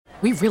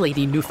We really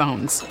need new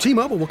phones.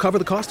 T-Mobile will cover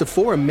the cost of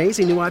 4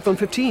 amazing new iPhone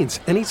 15s,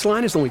 and each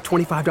line is only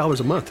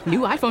 $25 a month. New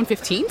iPhone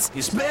 15s?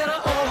 It's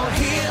better over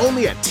here.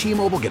 Only at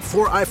T-Mobile, get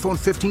 4 iPhone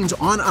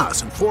 15s on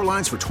us and 4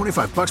 lines for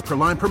 $25 per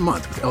line per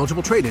month with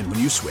eligible trade-in when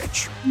you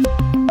switch.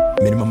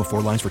 Minimum of 4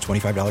 lines for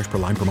 $25 per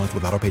line per month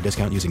with autopay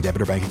discount using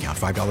debit or bank account.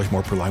 $5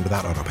 more per line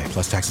without autopay,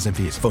 plus taxes and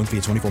fees. Phone fee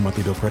at 24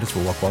 monthly bill credits for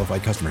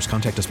well-qualified customers.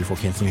 Contact us before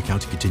canceling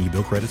account to continue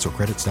bill credits or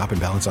credit stop and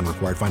balance on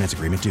required finance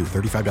agreement due.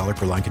 $35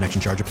 per line connection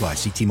charge applies.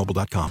 See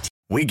T-Mobile.com.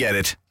 We get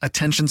it.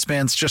 Attention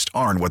spans just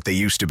aren't what they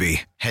used to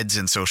be. Heads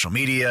in social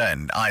media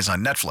and eyes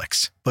on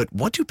Netflix. But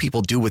what do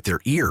people do with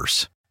their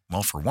ears?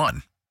 Well, for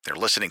one, they're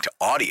listening to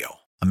audio.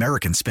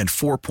 Americans spend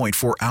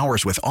 4.4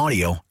 hours with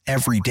audio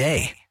every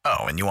day.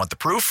 Oh, and you want the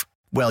proof?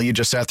 Well, you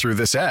just sat through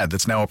this ad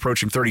that's now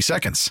approaching 30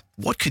 seconds.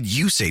 What could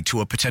you say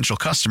to a potential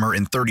customer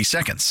in 30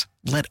 seconds?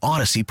 Let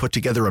Odyssey put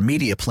together a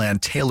media plan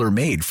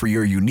tailor-made for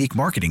your unique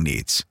marketing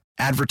needs.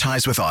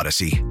 Advertise with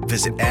Odyssey.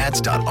 Visit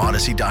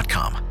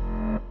ads.odyssey.com.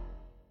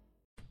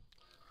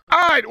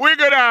 All right, we're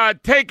going to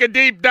take a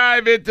deep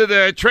dive into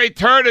the Trey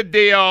Turner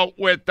deal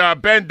with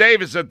Ben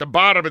Davis at the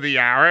bottom of the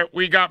hour.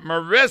 We got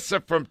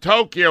Marissa from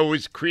Tokyo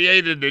who's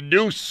created a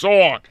new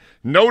song,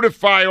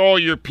 Notify All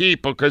Your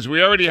People, because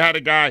we already had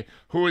a guy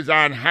who was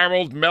on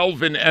Harold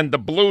Melvin and the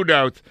Blue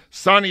Notes.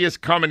 Sonny is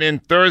coming in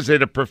Thursday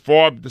to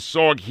perform the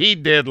song he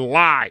did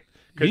live.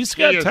 He's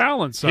got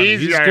talent, Sonny.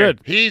 He's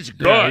good. He's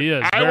good. Yeah, he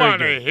is. I want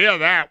to hear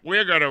that.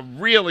 We're going to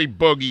really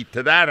boogie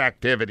to that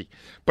activity.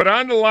 But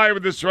on the line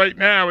with us right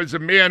now is a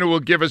man who will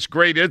give us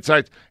great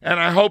insights and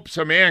I hope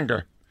some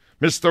anger.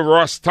 Mr.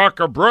 Ross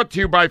Tucker, brought to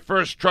you by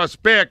First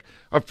Trust Bank,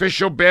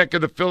 official bank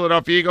of the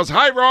Philadelphia Eagles.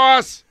 Hi,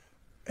 Ross.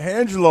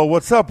 Angelo,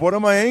 what's up? What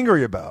am I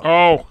angry about?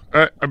 Oh,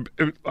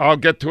 I'll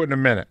get to it in a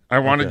minute. I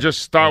want to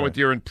just start with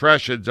your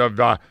impressions of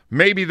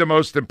maybe the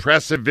most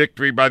impressive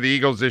victory by the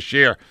Eagles this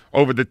year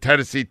over the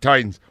Tennessee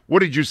Titans. What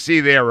did you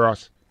see there,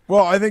 Ross?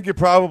 Well, I think it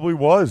probably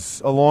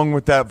was, along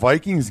with that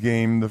Vikings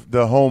game,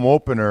 the home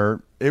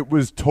opener. It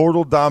was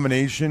total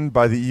domination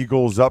by the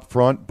Eagles up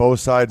front, both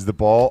sides of the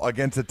ball,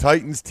 against a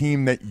Titans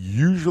team that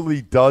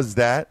usually does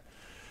that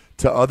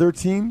to other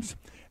teams.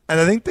 And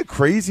I think the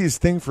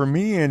craziest thing for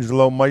me,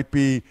 Angelo, might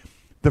be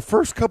the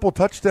first couple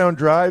touchdown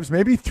drives,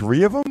 maybe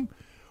 3 of them.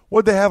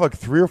 Would they have like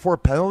 3 or 4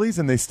 penalties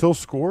and they still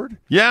scored?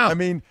 Yeah. I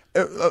mean,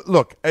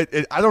 look, I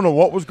don't know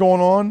what was going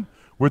on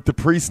with the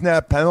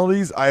pre-snap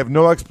penalties. I have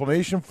no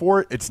explanation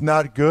for it. It's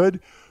not good,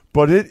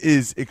 but it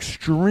is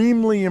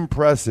extremely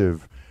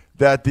impressive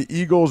that the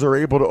Eagles are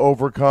able to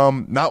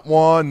overcome not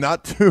 1,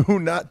 not 2,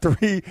 not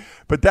 3,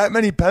 but that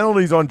many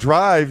penalties on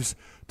drives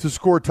to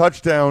score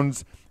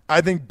touchdowns. I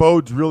think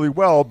bodes really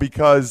well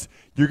because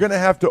you're going to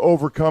have to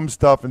overcome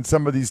stuff in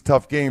some of these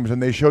tough games,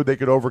 and they showed they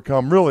could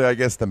overcome, really, I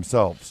guess,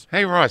 themselves.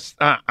 Hey, Ross,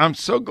 I'm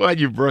so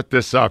glad you brought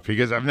this up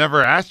because I've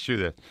never asked you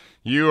this.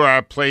 You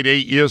played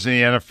 8 years in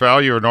the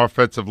NFL. You're an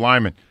offensive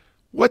lineman.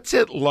 What's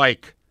it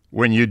like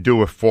when you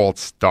do a false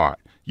start?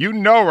 You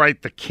know,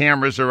 right, the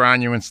cameras are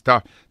on you and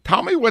stuff.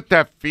 Tell me what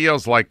that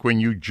feels like when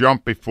you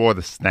jump before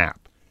the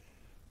snap.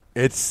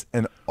 It's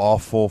an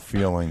awful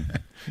feeling.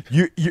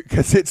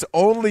 Because it's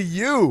only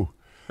you.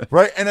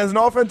 Right, and as an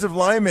offensive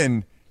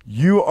lineman,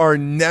 you are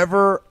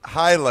never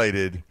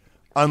highlighted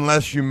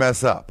unless you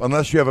mess up,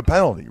 unless you have a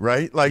penalty,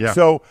 right?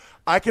 So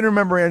I can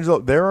remember, Angelo,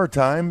 there are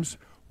times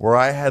where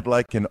I had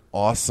like an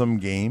awesome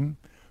game,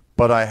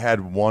 but I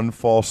had one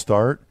false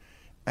start,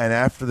 and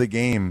after the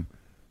game,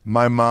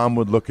 my mom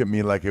would look at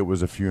me like it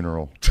was a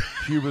funeral.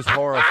 She was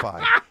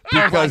horrified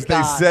because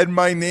they said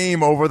my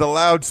name over the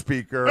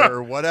loudspeaker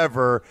or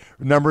whatever,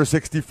 number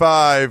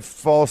 65,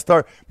 false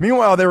start.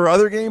 Meanwhile, there were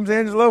other games,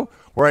 Angelo,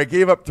 where I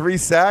gave up 3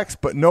 sacks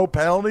but no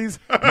penalties.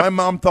 My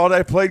mom thought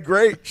I played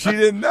great. She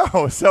didn't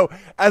know. So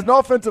as an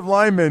offensive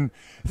lineman,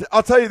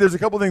 I'll tell you there's a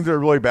couple things that are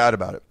really bad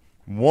about it.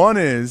 One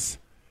is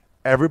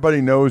everybody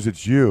knows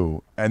it's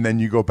you, and then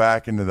you go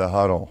back into the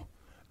huddle,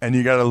 and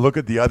you got to look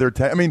at the other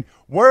 10. I mean,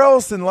 where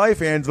else in life,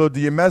 Angelo,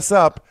 do you mess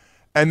up,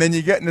 and then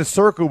you get in a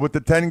circle with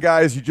the 10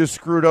 guys you just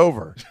screwed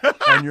over,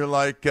 and you're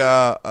like,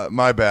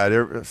 my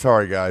bad,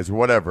 sorry, guys, or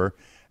whatever.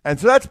 And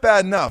so that's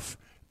bad enough.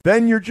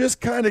 Then you're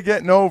just kind of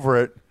getting over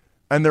it,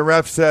 and the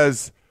ref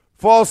says,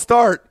 false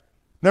start,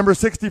 number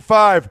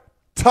 65,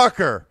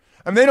 Tucker.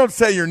 And they don't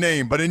say your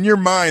name, but in your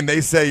mind, they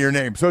say your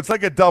name. So it's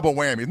like a double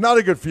whammy. It's not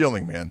a good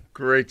feeling, man.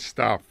 Great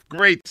stuff.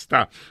 Great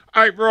stuff.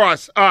 All right,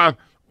 Ross,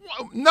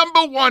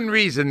 number one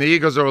reason the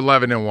Eagles are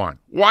 11-1.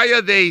 Why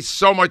are they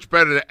so much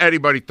better than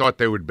anybody thought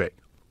they would be?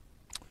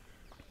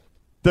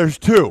 There's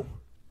 2.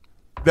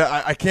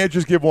 I can't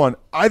just give one.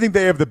 I think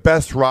they have the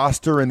best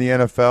roster in the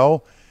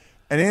NFL.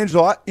 And,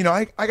 Angela,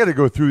 I got to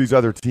go through these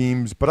other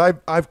teams,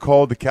 but I've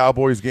called the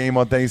Cowboys game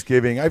on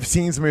Thanksgiving. I've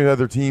seen some of the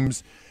other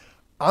teams.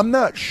 I'm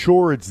not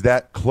sure it's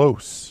that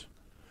close.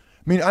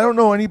 I mean, I don't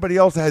know anybody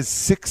else that has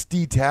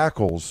 60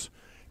 tackles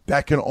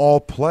that can all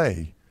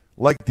play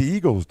like the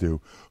Eagles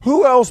do.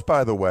 Who else,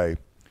 by the way,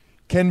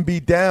 can be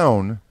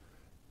down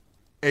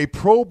a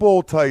Pro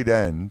Bowl tight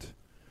end,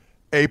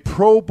 a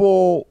Pro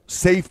Bowl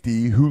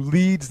safety who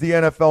leads the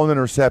NFL in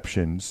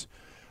interceptions,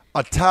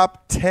 a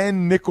top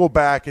 10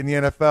 nickelback in the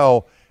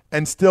NFL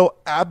and still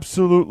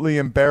absolutely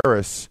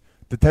embarrass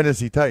the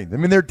Tennessee Titans. I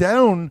mean, they're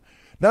down.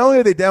 Not only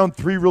are they down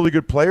 3 really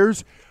good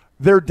players,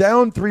 they're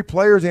down 3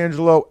 players,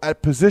 Angelo,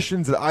 at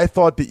positions that I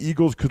thought the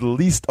Eagles could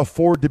least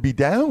afford to be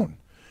down.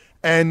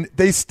 And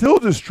they still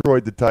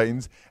destroyed the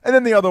Titans. And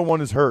then the other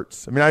one is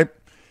Hurts. I mean,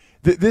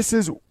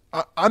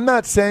 I'm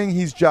not saying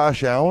he's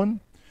Josh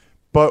Allen,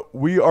 but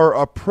we are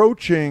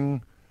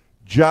approaching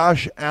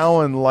Josh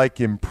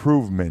Allen-like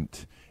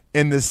improvement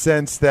in the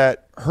sense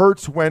that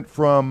Hurts went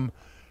from,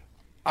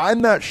 I'm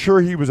not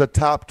sure he was a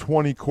top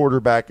 20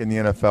 quarterback in the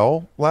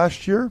NFL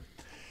last year,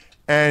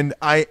 and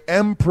I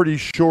am pretty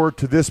sure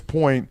to this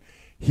point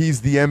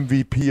he's the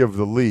MVP of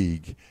the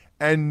league.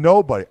 And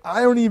nobody,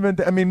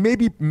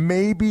 maybe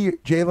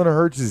Jalen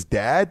Hurts'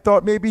 dad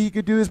thought maybe he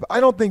could do this, but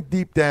I don't think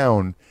deep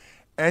down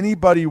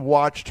anybody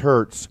watched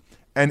Hurts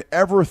and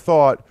ever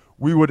thought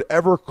we would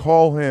ever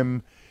call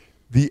him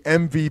the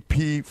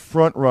MVP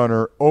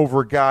frontrunner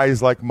over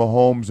guys like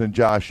Mahomes and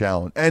Josh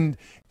Allen. And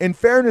in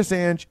fairness,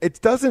 Ange, it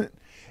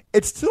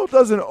still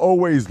doesn't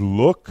always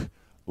look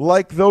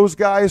like those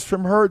guys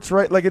from Hurts,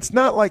 right? Like, it's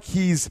not like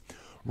he's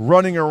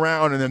running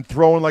around and then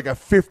throwing like a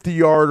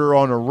 50-yarder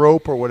on a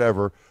rope or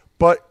whatever.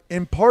 But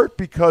in part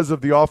because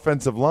of the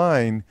offensive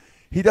line,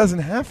 he doesn't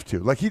have to.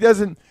 Like, he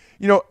doesn't,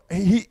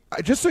 he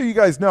just so you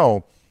guys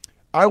know,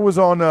 I was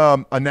on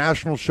a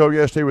national show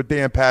yesterday with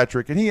Dan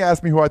Patrick, and he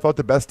asked me who I thought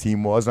the best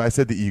team was, and I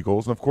said the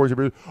Eagles. And, of course,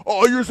 everybody,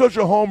 oh, you're such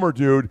a homer,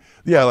 dude.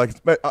 Yeah, like,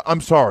 I'm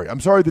sorry. I'm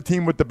sorry the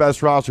team with the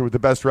best roster, with the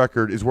best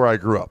record is where I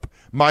grew up.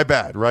 My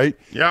bad, right?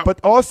 Yeah.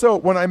 But also,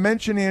 when I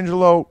mentioned,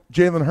 Angelo,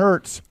 Jalen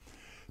Hurts,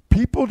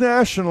 people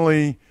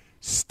nationally –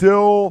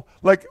 still,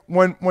 like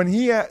when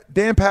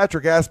Dan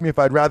Patrick asked me if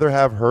I'd rather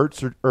have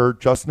Hurts or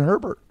Justin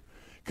Herbert,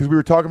 because we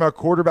were talking about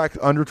quarterbacks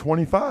under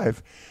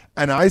 25,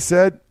 and I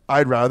said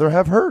I'd rather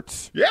have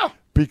Hurts. Yeah.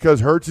 Because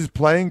Hurts is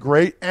playing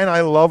great, and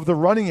I love the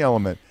running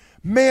element.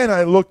 Man,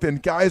 I looked,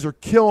 and guys are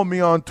killing me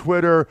on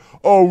Twitter.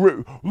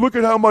 Oh, look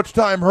at how much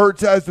time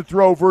Hurts has to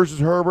throw versus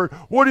Herbert.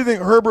 What do you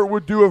think Herbert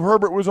would do if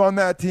Herbert was on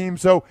that team?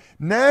 So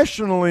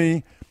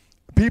nationally,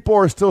 people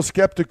are still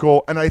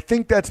skeptical, and I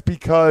think that's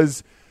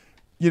because –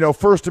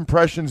 first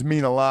impressions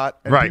mean a lot,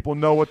 and right. People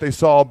know what they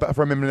saw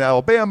from him in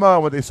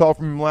Alabama, what they saw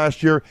from him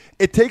last year.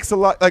 It takes a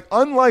lot. Like,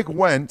 unlike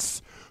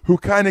Wentz, who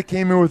kind of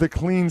came in with a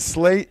clean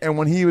slate, and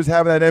when he was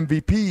having that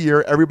MVP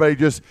year, everybody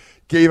just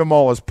gave him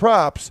all his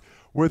props.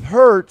 With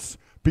Hurts,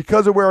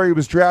 because of where he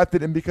was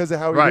drafted and because of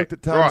how he looked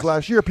at times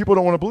last year, people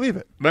don't want to believe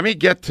it. Let me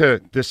get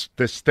to this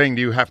thing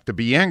you have to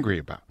be angry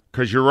about,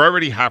 because you're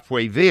already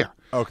halfway there.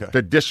 Okay.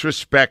 The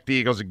disrespect the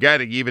Eagles are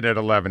getting, even at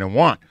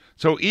 11-1.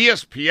 So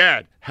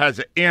ESPN has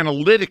an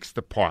analytics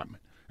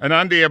department, and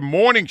on their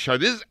morning show,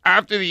 this is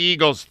after the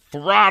Eagles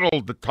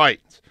throttled the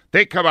Titans.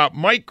 They come out,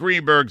 Mike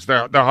Greenberg's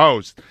the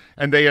host,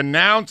 and they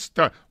announced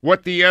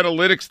what the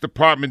analytics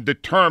department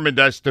determined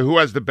as to who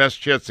has the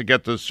best chance to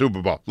get to the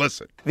Super Bowl.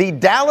 Listen. The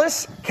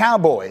Dallas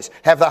Cowboys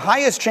have the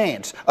highest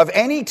chance of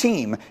any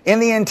team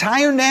in the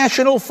entire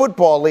National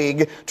Football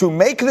League to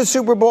make the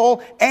Super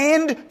Bowl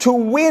and to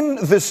win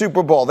the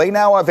Super Bowl. They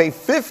now have a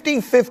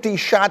 50-50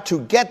 shot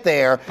to get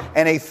there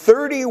and a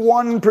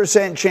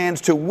 31% chance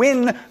to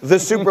win the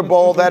Super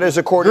Bowl. That is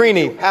according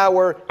to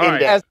Power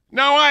Index. Right.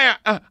 Now,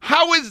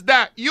 how is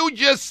that? You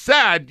just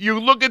said you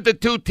look at the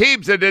two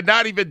teams and they're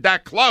not even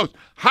that close.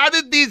 How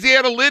did these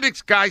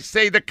analytics guys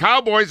say the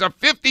Cowboys are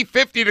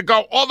 50-50 to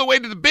go all the way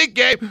to the big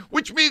game,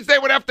 which means they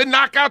would have to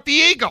knock out the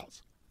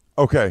Eagles?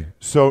 Okay,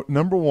 so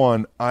number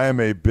one, I am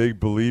a big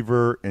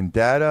believer in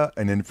data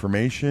and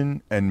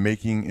information and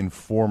making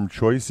informed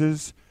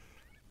choices.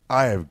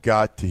 I have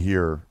got to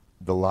hear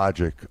the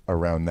logic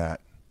around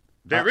that.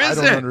 I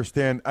don't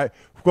understand. Not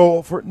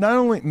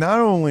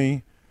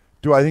only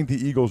do I think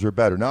the Eagles are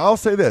better. Now, I'll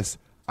say this.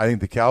 I think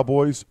the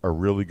Cowboys are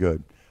really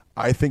good.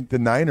 I think the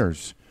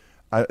Niners,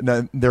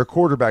 their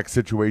quarterback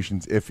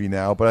situation's iffy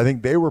now, but I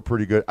think they were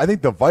pretty good. I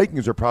think the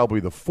Vikings are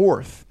probably the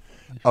fourth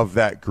of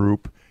that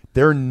group.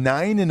 They're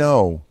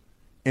 9-0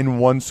 in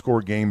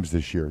one-score games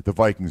this year, the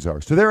Vikings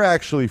are. So they're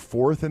actually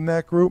fourth in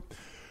that group.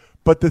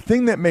 But the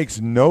thing that makes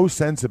no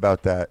sense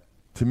about that,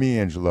 to me,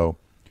 Angelo,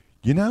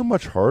 you know how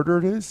much harder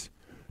it is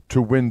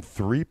to win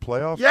 3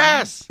 playoff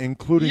games,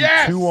 including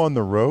 2 on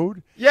the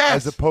road,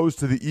 as opposed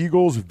to the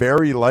Eagles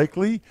very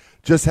likely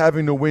just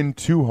having to win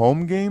 2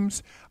 home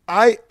games?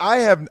 I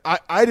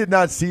did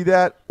not see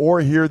that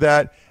or hear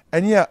that.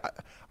 And, yeah,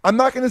 I'm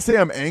not going to say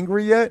I'm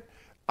angry yet.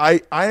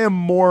 I am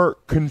more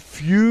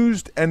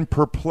confused and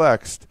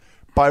perplexed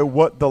by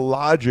what the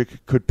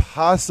logic could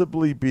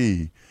possibly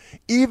be.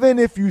 Even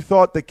if you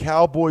thought the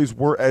Cowboys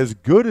were as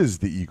good as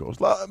the Eagles,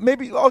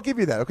 maybe I'll give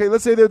you that. Okay,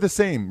 let's say they're the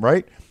same,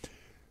 right?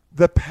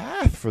 The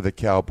path for the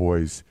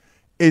Cowboys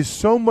is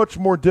so much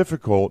more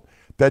difficult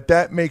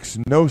that makes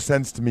no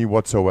sense to me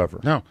whatsoever.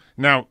 No.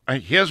 Now,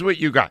 here's what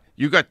you got.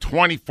 You got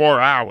 24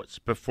 hours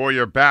before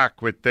you're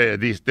back with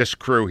this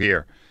crew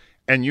here,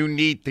 and you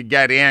need to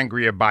get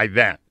angrier by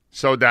then.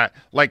 So that,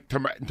 like,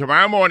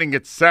 tomorrow morning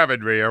at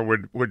 7, Rhea,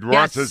 when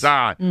Ross is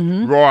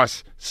on,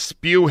 Ross,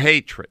 spew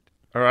hatred.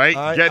 All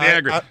right? Get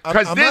angry.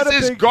 Because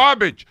this is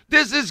garbage.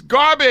 This is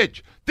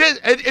garbage.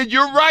 And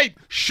you're right.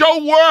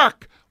 Show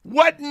work.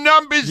 What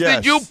numbers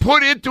did you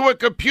put into a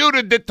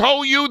computer that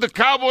told you the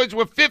Cowboys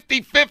were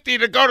 50-50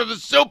 to go to the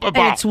Super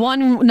Bowl? And it's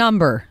one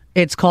number.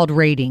 It's called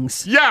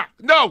ratings. Yeah.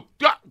 No.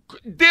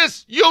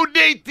 This, you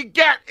need to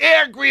get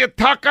angry,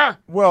 Tucker.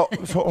 Well,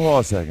 hold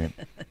on a second.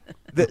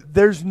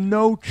 There's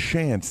no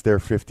chance they're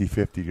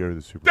 50-50 to go to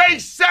the Super Bowl. They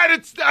said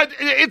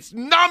it's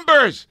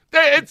numbers.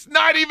 It's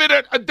not even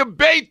a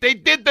debate. They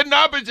did the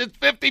numbers. It's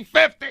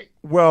 50-50.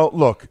 Well,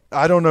 look,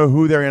 I don't know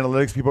who their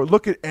analytics people are.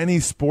 Look at any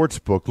sports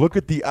book. Look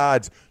at the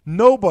odds.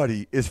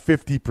 Nobody is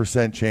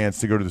 50% chance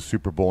to go to the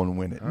Super Bowl and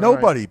win it.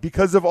 Nobody,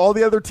 because of all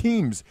the other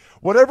teams.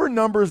 Whatever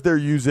numbers they're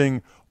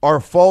using are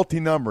faulty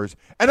numbers.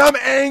 And I'm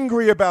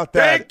angry about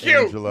that, Thank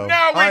you. Angelo.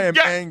 Now I am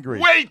angry.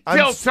 Wait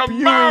till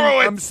tomorrow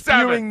at I'm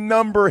 7. spewing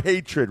number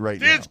hatred right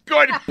now. There's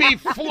going to be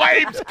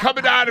flames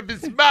coming out of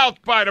his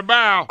mouth by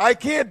tomorrow. I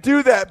can't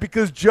do that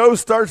because Joe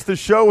starts the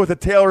show with a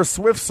Taylor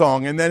Swift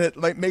song, and then it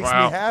makes me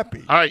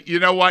happy. All right, you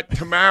know what?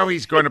 Tomorrow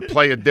he's going to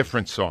play a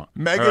different song.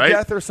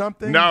 Megadeth or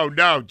something? No.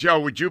 Joe,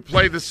 would you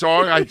play the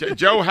song?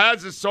 Joe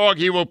has a song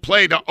he will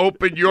play to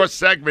open your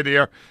segment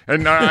here.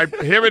 And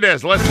here it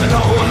is. Listen. No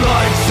one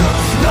likes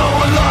us. No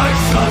one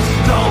likes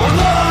us. No one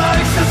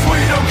likes us. We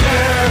don't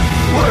care.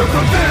 We're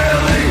from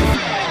Philly.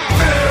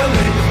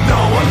 Philly.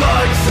 No one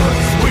likes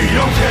us. We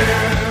don't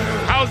care.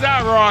 How's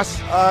that,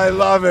 Ross? I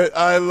love it.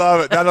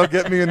 That'll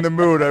get me in the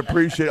mood. I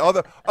appreciate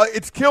it.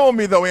 It's killing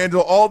me, though,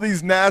 Angelo, all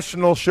these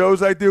national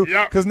shows I do,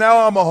 because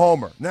now I'm a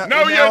homer. You're not.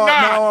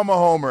 Now I'm a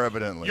homer,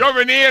 evidently.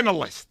 You're an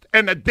analyst.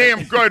 And a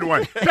damn good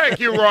one. Thank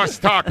you, Ross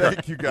Tucker.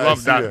 Thank you, guys.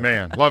 Love that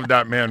man. Love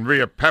that man.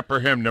 Rhea,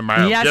 pepper him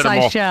tomorrow. Yes,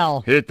 I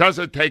shall. It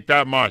doesn't take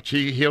that much.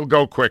 He'll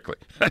go quickly.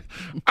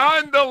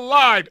 On the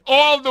line,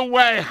 all the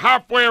way,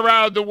 halfway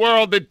around the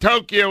world in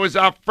Tokyo, is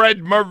our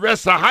friend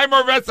Marissa. Hi,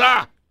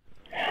 Marissa.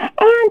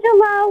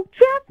 Angelo,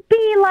 just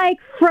be like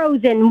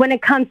Frozen when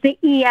it comes to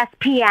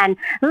ESPN.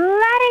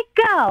 Let it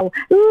go.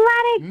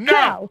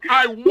 No,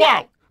 I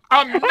won't.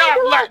 I'm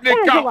not letting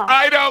it go.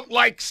 I don't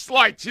like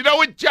slights. You know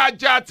what John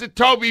Johnson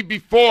told me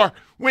before?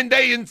 When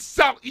they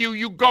insult you,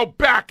 you go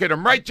back at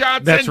them. Right,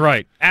 Johnson? That's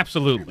right.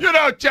 Absolutely. You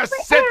don't just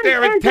sit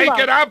there and take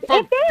it out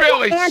for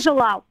Philly.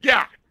 Angelo.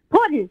 Yeah.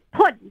 Puddin'.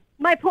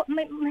 My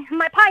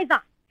paisan.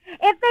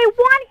 If they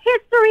want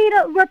history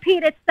to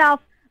repeat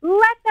itself,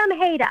 let them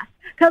hate us.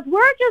 Because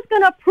we're just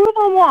going to prove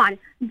them wrong.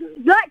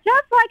 Just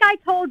like I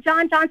told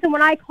John Johnson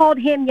when I called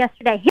him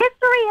yesterday.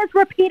 History is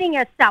repeating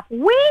itself.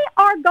 We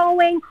are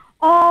going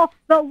all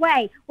the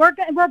way. We're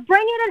bringing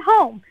it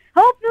home.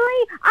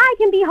 Hopefully, I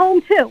can be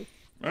home, too.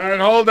 All right,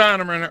 hold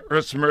on a minute,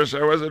 Marissa.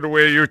 I wasn't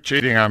aware you were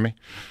cheating on me.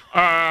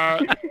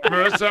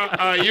 Marissa,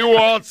 are you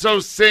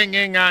also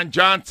singing on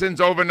Johnson's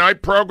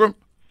overnight program?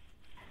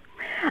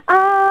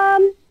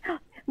 Well,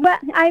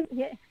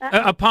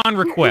 upon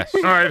request.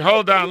 All right,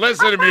 hold on.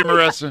 Listen to me,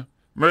 Marissa.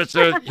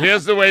 Marissa,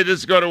 here's the way this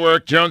is going to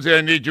work. Jonesy,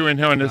 I need you in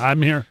here on this.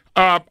 I'm here.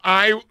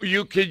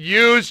 You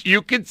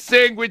could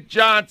sing with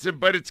Johnson,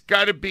 but it's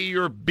got to be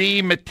your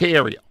B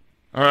material.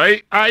 All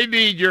right? I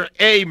need your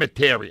A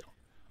material.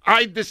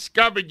 I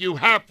discovered you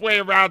halfway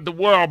around the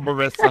world,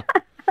 Marissa.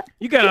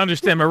 You got to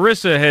understand,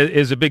 Marissa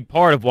is a big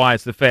part of why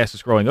it's the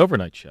fastest growing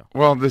overnight show.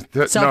 Well,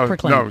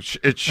 no,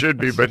 it should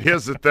be. But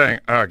here's the thing,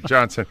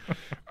 Johnson.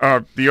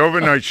 The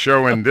overnight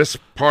show in this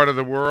part of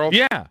the world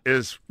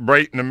is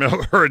right in the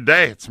middle of her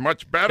day. It's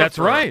much better. That's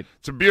right.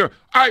 It's a beautiful.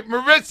 All right,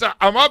 Marissa,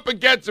 I'm up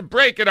against a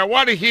break, and I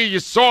want to hear your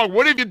song.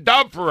 What have you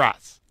done for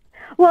us?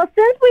 Well,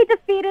 since we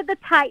defeated the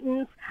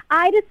Titans,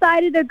 I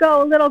decided to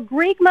go a little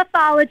Greek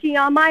mythology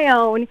on my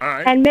own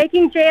and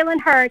making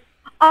Jalen Hurts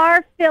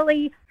our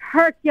Philly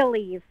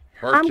Hercules.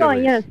 I'm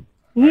going,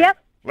 yep.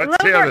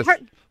 Let's hear this.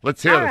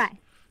 Let's hear this. Right.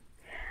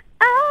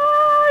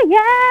 Oh,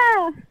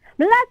 yeah.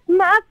 Bless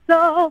my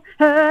soul.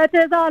 Hurts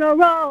is on a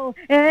roll.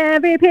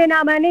 MVP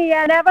nominee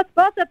and every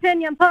sports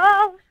opinion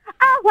poll.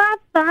 Oh, have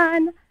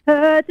fun.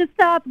 Hurts is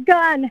Top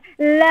Gun.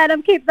 Let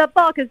him keep the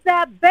ball because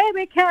that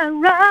baby can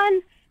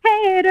run.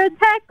 Haters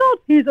heckled.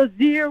 He's a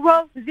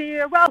 0-0.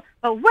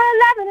 But we're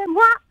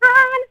 11-1.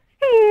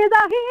 He's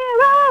a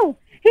hero.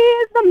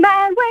 He's the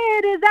man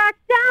with his act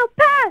down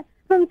pat.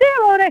 From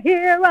 0 to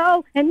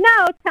hero, and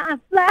no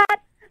time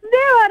flat. 0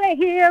 to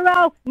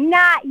hero,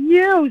 not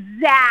you,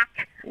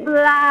 Zach.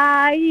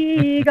 Fly,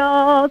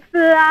 Eagles,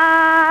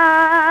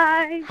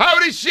 fly. How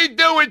did she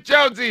do it,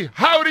 Jonesy?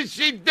 How did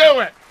she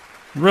do it?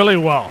 Really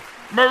well.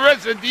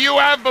 Marissa, do you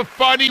have a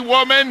funny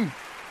woman?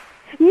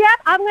 Yep,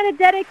 I'm going to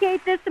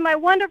dedicate this to my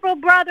wonderful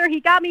brother. He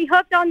got me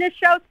hooked on this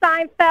show,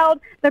 Seinfeld,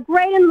 the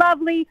great and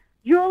lovely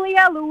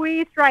Julia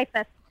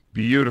Louis-Dreyfus.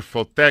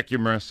 Beautiful. Thank you,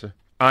 Marissa.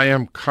 I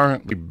am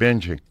currently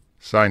binging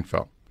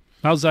Seinfeld.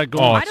 How's that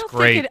going? Oh, it's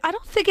great. I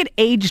don't think it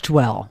aged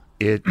well.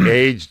 It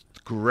aged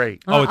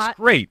great. Oh, it's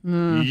great.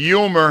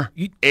 Humor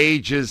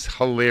ages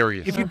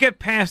hilarious. If you get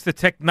past the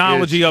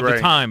technology of the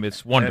time,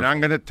 it's wonderful. And I'm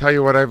going to tell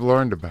you what I've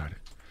learned about it.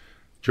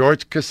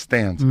 George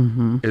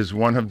Costanza is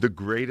one of the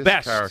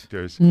greatest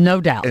characters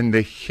no doubt. in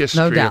the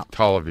history of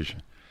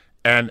television.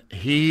 And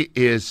he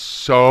is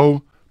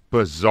so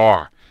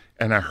bizarre.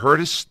 And I heard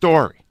a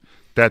story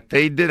that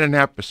they did an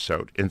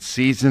episode in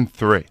season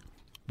 3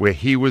 where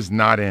he was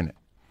not in it.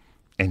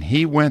 And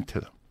he went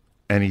to them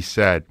and he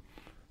said,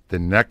 the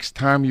next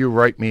time you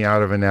write me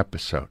out of an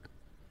episode,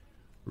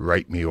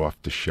 write me off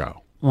the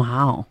show.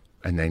 Wow.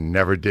 And they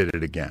never did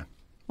it again.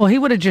 Well, he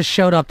would have just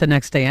showed up the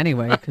next day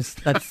anyway, because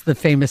that's the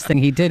famous thing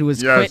he did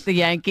was quit the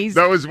Yankees.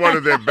 That was one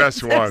of their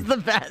best ones. That's the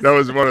best. That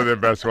was one of their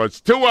best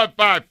ones.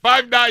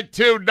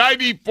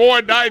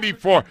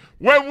 215-592-9494.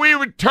 When we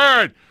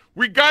return,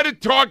 we got to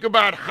talk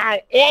about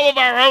how all of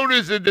our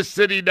owners in the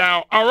city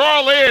now are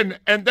all in,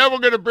 and then we're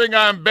going to bring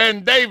on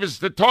Ben Davis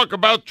to talk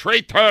about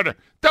Trey Turner.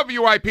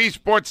 WIP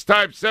Sports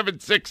Time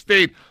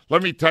 716.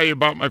 Let me tell you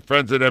about my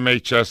friends at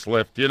MHS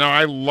Lift. You know,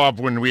 I love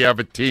when we have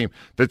a team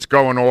that's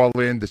going all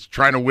in, that's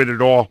trying to win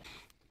it all.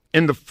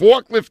 In the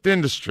forklift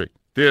industry,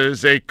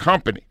 there's a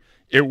company.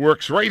 It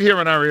works right here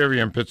in our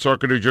area in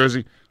Pittsburgh, New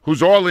Jersey,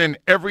 who's all in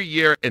every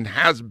year and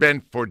has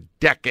been for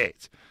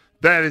decades.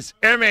 That is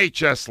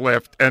MHS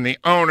Lift, and the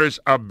owners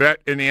are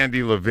Bet and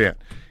Andy Levin.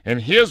 And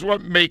here's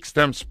what makes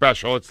them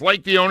special. It's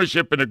like the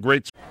ownership in a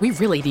great... We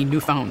really need new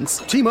phones.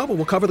 T-Mobile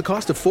will cover the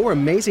cost of 4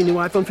 amazing new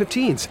iPhone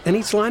 15s, and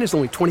each line is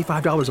only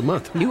 $25 a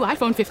month. New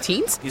iPhone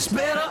 15s? It's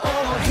better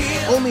over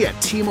here. Only at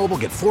T-Mobile,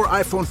 get 4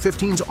 iPhone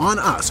 15s on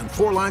us and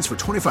 4 lines for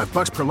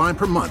 $25 per line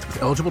per month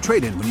with eligible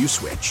trade-in when you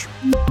switch.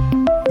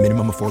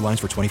 Minimum of 4 lines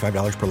for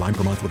 $25 per line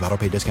per month with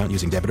autopay discount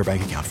using debit or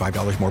bank account.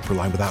 $5 more per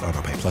line without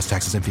autopay, plus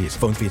taxes and fees.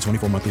 Phone fee at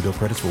 24 monthly bill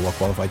credits for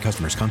well-qualified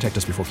customers. Contact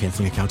us before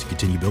canceling account to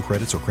continue bill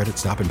credits or credit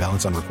stop and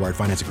balance on required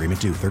finance agreement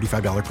due.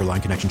 $35 per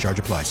line connection charge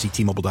applies. See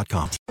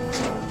T-Mobile.com.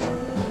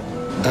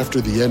 After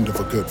the end of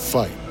a good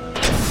fight,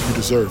 you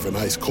deserve an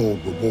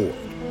ice-cold reward.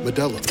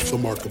 Modelo is the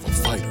mark of a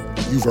fighter.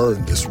 You've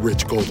earned this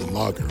rich golden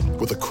lager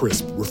with a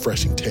crisp,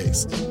 refreshing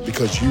taste.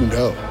 Because you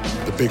know,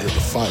 the bigger the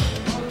fight,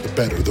 the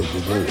better the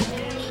reward.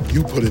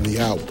 You put in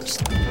the hours,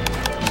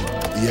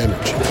 the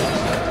energy,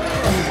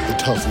 the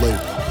tough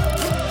labor.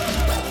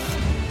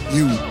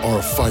 You are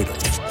a fighter,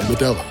 and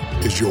Modelo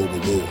is your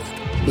reward.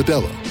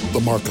 Modelo,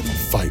 the mark of a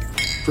fighter.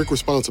 Drink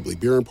responsibly.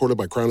 Beer imported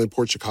by Crown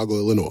Imports, Chicago,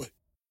 Illinois.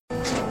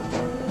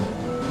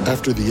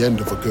 After the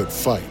end of a good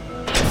fight,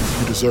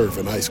 you deserve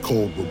an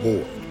ice-cold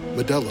reward.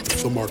 Modelo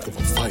is the mark of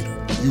a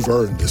fighter. You've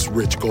earned this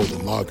rich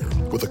golden lager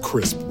with a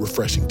crisp,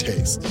 refreshing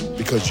taste.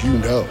 Because you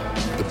know,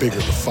 the bigger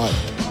the fight,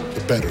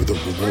 the better the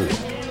reward.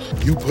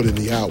 You put in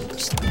the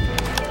hours,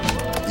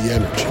 the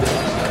energy,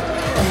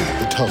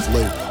 the tough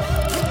labor.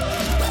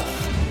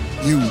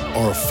 You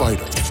are a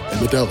fighter, and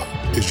Modelo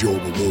is your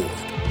reward.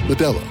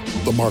 Modelo,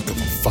 the mark of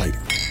a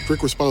fighter.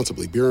 Drink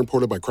responsibly. Beer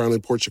imported by Crown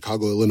Imports,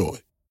 Chicago, Illinois.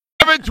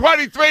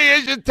 7:23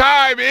 is your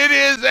time. It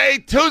is a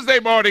Tuesday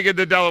morning in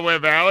the Delaware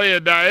Valley.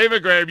 And Ava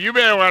Graham, you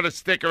may want to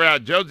stick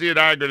around. Jonesy and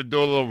I are going to do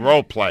a little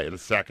role play in a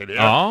second here.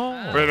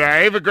 Oh. But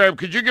Ava Graham,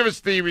 could you give us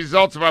the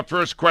results of our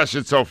first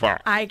question so far?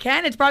 I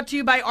can. It's brought to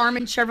you by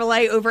Armin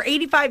Chevrolet. Over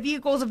 85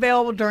 vehicles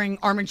available during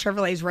Armin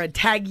Chevrolet's Red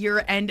Tag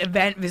year-end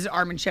event. Visit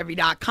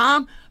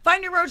ArminChevy.com.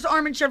 Find your roads to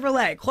Armin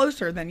Chevrolet,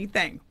 closer than you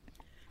think.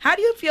 How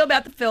do you feel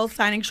about the Phils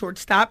signing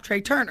shortstop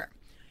Trey Turner?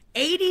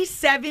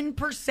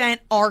 87%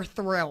 are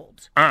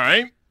thrilled. All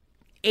right.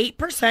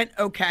 8%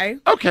 okay.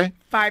 Okay.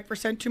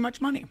 5% too much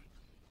money.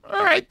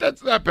 All right,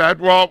 that's not bad.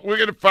 Well, we're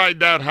going to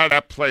find out how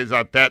that plays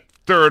out, that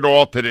third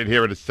alternate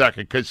here in a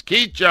second, because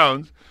Keith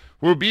Jones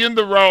will be in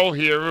the role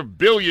here of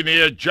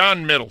billionaire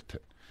John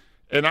Middleton.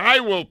 And I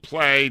will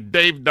play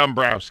Dave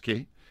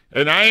Dombrowski,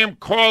 and I am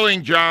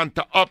calling John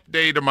to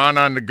update him on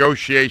our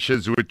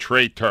negotiations with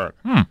Trey Turner.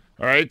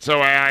 All right,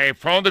 so I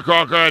phoned the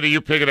call. Go ahead,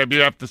 you pick it up. You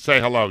have to say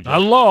hello, John.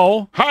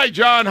 Hello. Hi,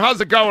 John. How's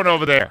it going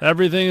over there?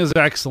 Everything is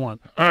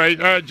excellent. All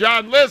right,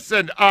 John,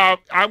 listen, I'm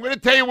going to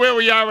tell you where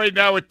we are right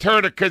now with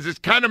Turner because it's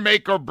kind of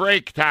make or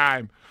break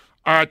time.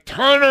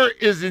 Turner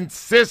is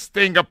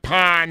insisting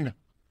upon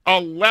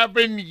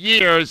 11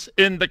 years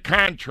in the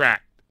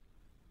contract.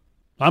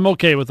 I'm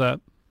okay with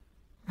that.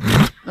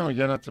 No,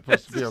 you're not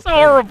supposed to be okay. It's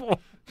horrible.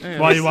 Man,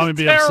 why you want me to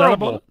be upset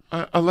about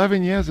it?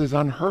 11 years is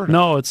unheard of.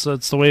 No, it's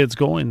the way it's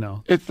going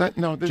now. It's that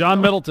no. John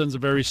Middleton's a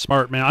very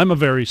smart man. I'm a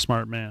very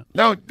smart man.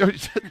 No,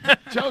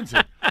 Jonesy,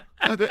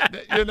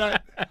 you're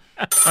not.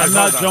 I'm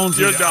not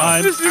Jonesy. You're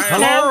done. This is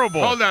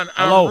terrible. Hold on.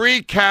 Hello. I'm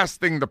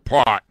recasting the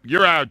part.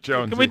 You're out,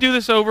 Jonesy. Can we do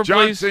this over, please?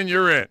 Johnson,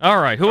 you're in.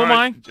 All right. Who am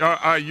I?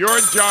 You're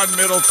John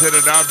Middleton,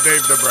 and I'm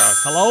Dave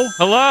Dombrowski. Hello?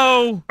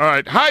 Hello. All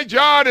right. Hi,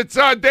 John. It's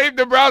Dave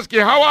Dombrowski.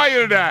 How are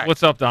you today?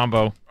 What's up,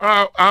 Dombo?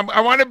 I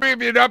want to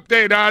give you an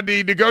update on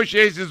the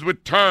negotiations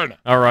with Turner.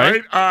 All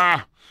right.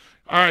 All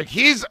right.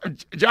 He's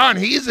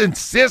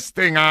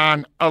insisting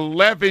on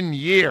 11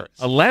 years.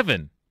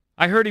 11?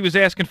 I heard he was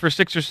asking for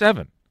 6 or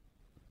 7.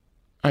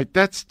 All right,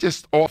 that's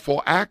just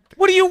awful acting.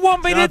 What do you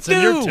want me Johnson,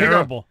 to do? you're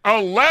terrible.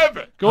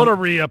 11. Go to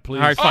Rhea, please.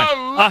 All right,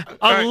 fine.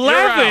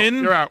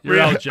 11? You're out. You're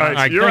out, Johnson. All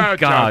right, You're thank out,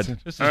 God. Johnson.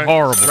 This is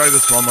horrible. Try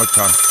this one more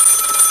time.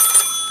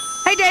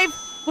 Hey, Dave.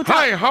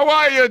 Hi, how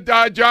are you,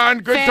 John?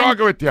 Good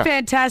talking with you.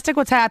 Fantastic.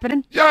 What's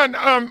happening? John,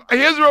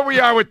 here's where we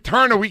are with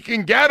Turner. We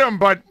can get him,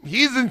 but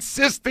he's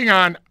insisting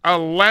on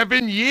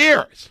 11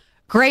 years.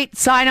 Great.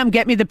 Sign him.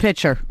 Get me the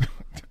pitcher.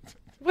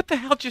 What the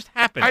hell just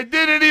happened? I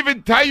didn't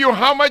even tell you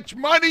how much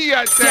money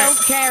yet. Don't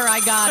care. I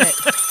got it.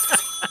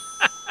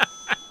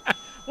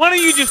 Why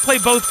don't you just play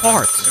both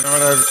parts? You know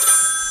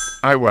what?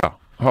 I will.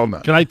 Hold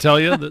on. Can I tell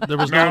you that there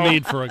was no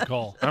need for a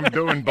call? I'm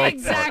doing both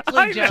Exactly,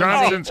 parts. Jonesy.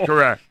 Johnson's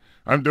correct.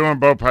 I'm doing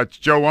both parts.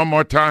 Joe, one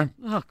more time.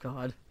 Oh,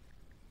 God.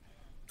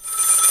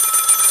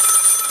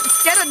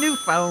 Get a new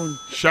phone.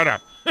 Shut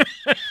up.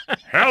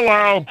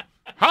 Hello.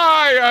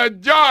 Hi,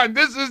 John.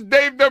 This is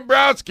Dave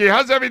Dombrowski.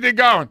 How's everything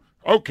going?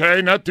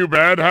 Okay, not too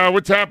bad.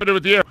 What's happening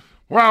with you?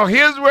 Well,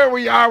 here's where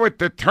we are with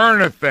the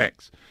Turner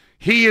things.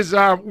 He is,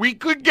 we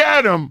could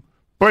get him,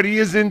 but he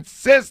is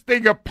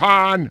insisting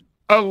upon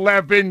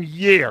 11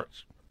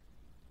 years.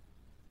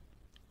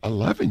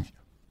 11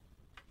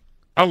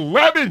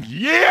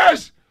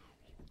 years?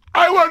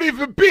 I won't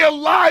even be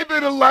alive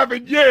in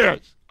 11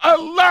 years.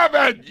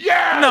 11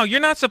 years! No, you're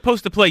not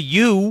supposed to play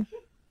you.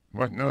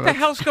 What? No, What the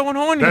hell's going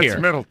on that's here?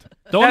 Middleton.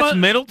 That's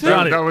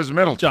Middleton? That was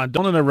Middleton. John,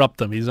 don't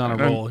interrupt him. He's on a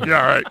roll here.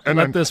 Yeah, all right. And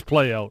Let then, this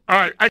play out. all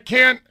right, I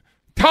can't.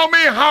 Tell me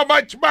how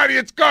much money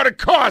it's going to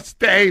cost,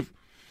 Dave.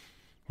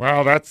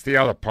 Well, that's the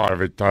other part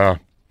of it,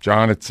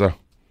 John. It's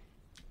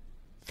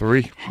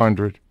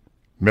 $300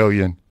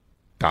 million.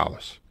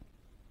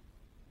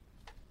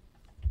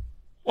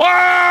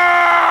 Wah!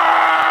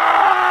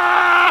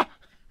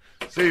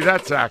 See,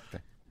 that's acting.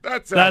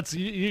 That's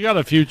you got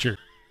a future.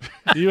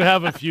 You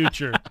have a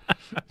future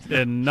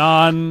in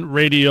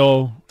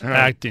non-radio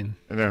acting.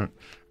 And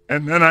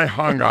then I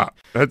hung up.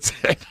 That's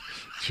it.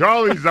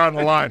 Charlie's on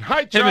the line.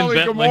 Hi,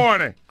 Charlie. Good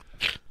morning.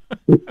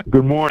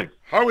 Good morning.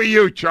 How are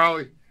you,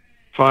 Charlie?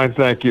 Fine,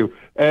 thank you.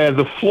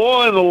 The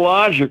flaw in the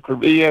logic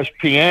from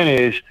ESPN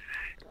is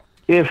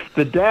if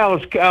the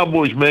Dallas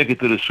Cowboys make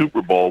it to the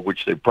Super Bowl,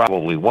 which they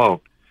probably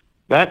won't,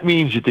 that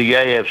means that the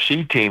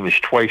AFC team is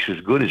twice as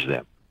good as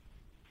them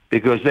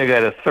because they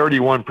got a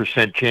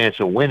 31% chance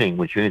of winning,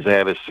 which means they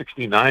have a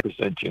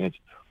 69% chance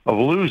of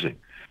losing,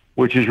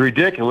 which is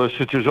ridiculous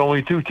since there's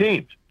only two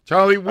teams.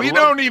 Charlie, we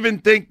don't even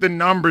think the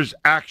numbers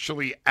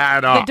actually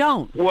add up. They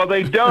don't. Well,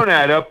 they don't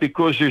add up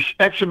because there's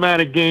X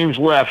amount of games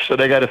left, so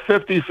they got a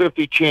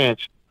 50-50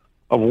 chance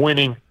of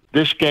winning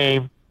this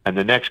game and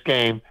the next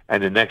game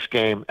and the next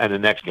game and the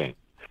next game.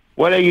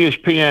 What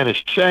ESPN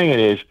is saying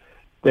is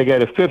they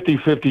got a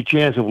 50-50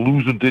 chance of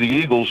losing to the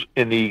Eagles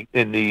in the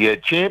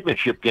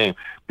championship game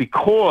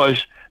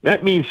because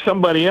that means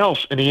somebody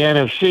else in the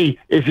NFC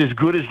is as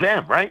good as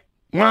them, right?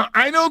 Well,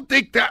 I don't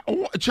think that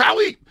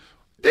Charlie.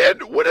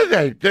 What are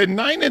they? They're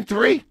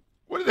 9-3.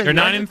 What are they? They're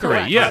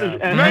 9-3. Yeah,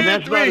 and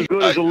that's not as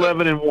good as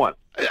 11-1.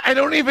 I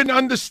don't even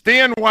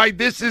understand why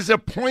this is a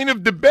point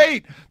of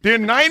debate. They're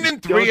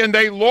 9-3, and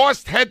they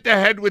lost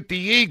head-to-head with the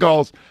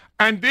Eagles.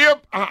 And they're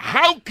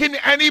how can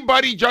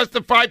anybody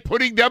justify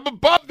putting them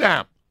above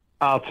them?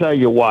 I'll tell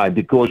you why.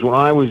 Because when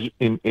I was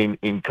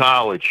in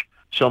college,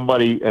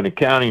 an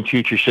accounting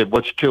teacher said,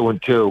 "What's 2 and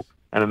 2?"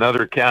 And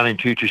another accounting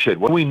teacher said,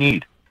 "What do we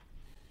need?"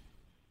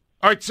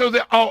 All right, so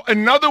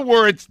in other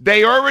words,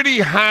 they already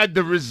had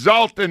the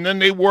result, and then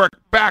they worked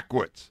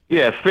backwards.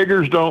 Yeah,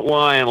 figures don't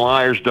lie and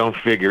liars don't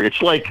figure.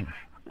 It's like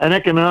an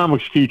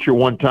economics teacher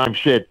one time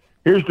said,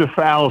 here's the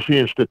fallacy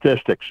in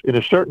statistics. In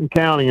a certain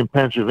county in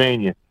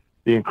Pennsylvania,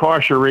 the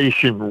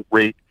incarceration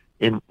rate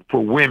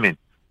for women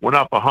went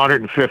up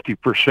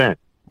 150%.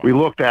 We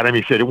looked at him.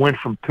 He said it went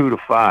from 2 to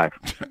 5.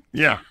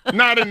 Yeah,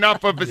 not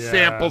enough of a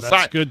sample that's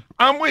size. good.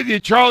 I'm with you,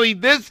 Charlie.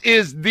 This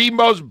is the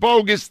most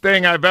bogus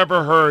thing I've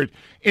ever heard.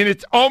 And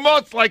it's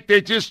almost like they're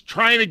just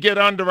trying to get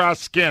under our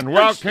skin.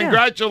 Well,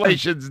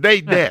 congratulations,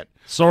 they did.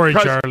 Sorry,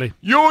 'Cause Charlie.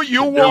 You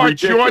They're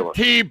watch your ridiculous.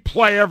 team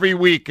play every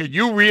week, and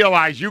you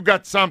realize you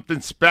got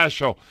something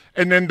special.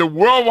 And then the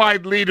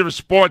worldwide leader of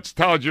sports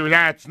tells you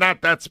that it's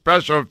not that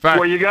special. In fact,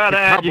 Well, you got to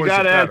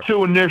add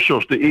two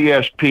initials to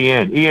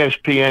ESPN,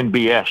 ESPN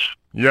BS.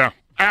 Yeah,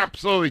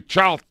 absolutely.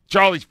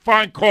 Charlie's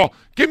fine call.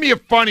 Give me a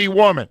funny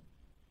woman.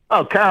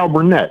 Oh, Carol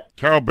Burnett.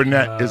 Carol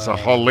Burnett is a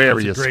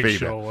hilarious that's a great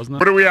female. show, wasn't it?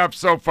 What do we have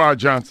so far,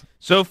 Johnson?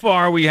 So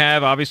far, we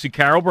have obviously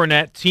Carol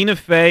Burnett, Tina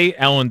Fey,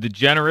 Ellen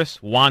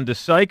DeGeneres, Wanda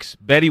Sykes,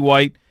 Betty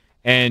White,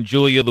 and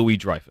Julia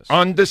Louis-Dreyfus.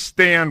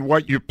 Understand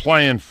what you're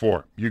playing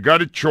for. You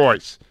got a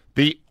choice.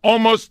 The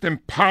almost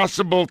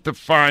impossible to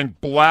find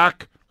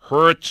black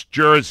Hertz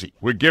jersey.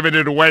 We're giving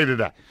it away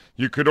today.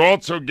 You could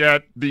also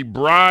get the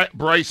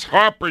Bryce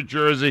Harper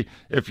jersey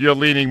if you're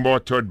leaning more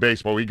toward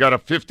baseball. We got a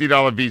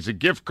 $50 Visa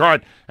gift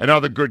card and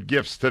other good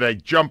gifts today.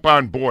 Jump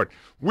on board.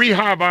 We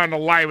have on the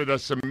line with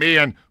us a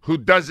man who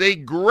does a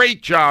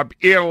great job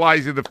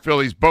analyzing the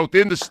Phillies, both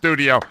in the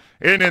studio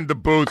and in the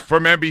booth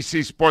from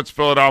NBC Sports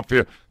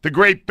Philadelphia. The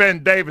great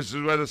Ben Davis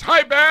is with us.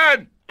 Hi,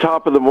 Ben.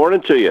 Top of the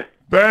morning to you.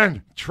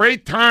 Ben, Trey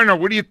Turner,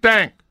 what do you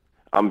think?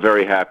 I'm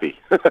very happy.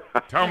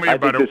 Tell me I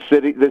about think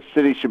it. this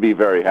city should be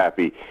very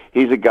happy.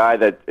 He's a guy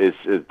that is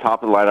a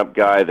top of the lineup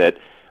guy that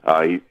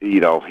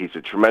He's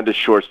a tremendous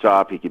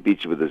shortstop. He can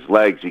beat you with his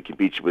legs. He can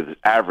beat you with his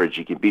average.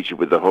 He can beat you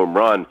with the home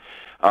run.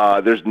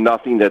 There's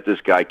nothing that this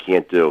guy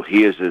can't do.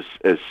 He is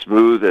as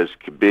smooth as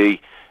could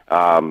be.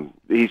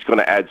 He's going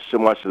to add so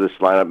much to this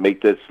lineup,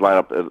 make this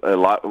lineup a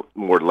lot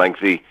more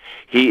lengthy.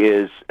 He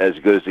is as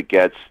good as it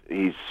gets.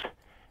 He's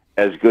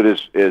as good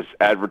as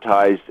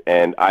advertised,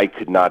 and I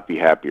could not be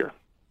happier.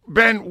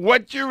 Ben,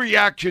 what's your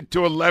reaction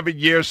to 11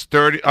 years,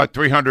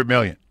 $300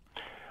 million?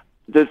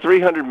 The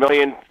 $300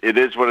 million, it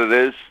is what it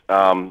is.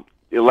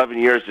 11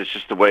 years, it's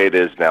just the way it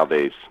is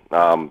nowadays.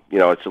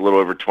 It's a little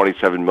over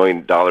 $27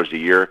 million a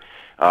year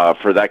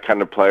for that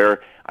kind of player.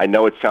 I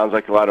know it sounds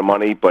like a lot of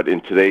money, but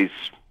in today's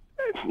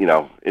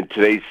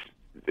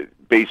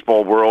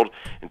baseball world,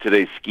 in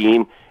today's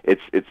scheme,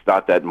 it's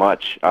not that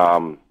much.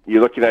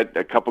 You're looking at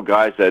a couple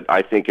guys that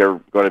I think are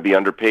going to be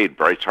underpaid.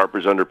 Bryce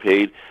Harper's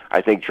underpaid.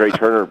 I think Trey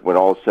Turner, when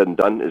all is said and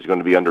done, is going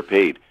to be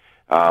underpaid.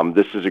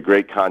 This is a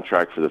great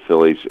contract for the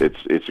Phillies.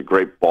 It's a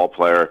great ball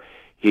player.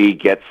 He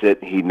gets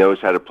it. He knows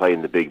how to play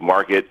in the big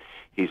market.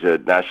 He's a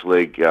National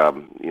League,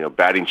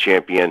 batting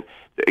champion.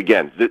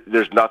 Again,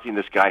 there's nothing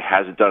this guy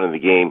hasn't done in the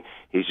game.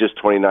 He's just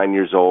 29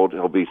 years old.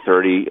 He'll be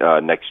 30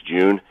 next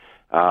June.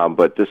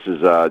 But this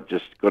is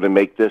just going to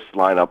make this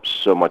lineup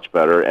so much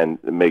better and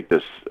make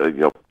this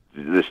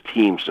this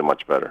team so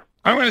much better.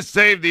 I'm going to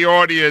save the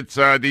audience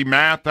the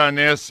math on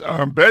this.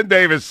 Ben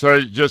Davis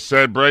just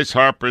said Bryce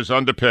Harper's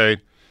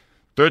underpaid.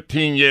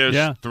 13 years,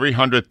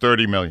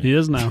 $330 million. He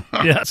is now.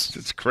 Yes.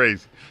 It's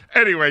crazy.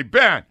 Anyway,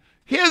 Ben,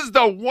 here's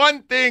the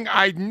one thing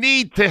I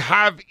need to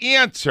have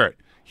answered.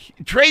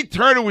 Trey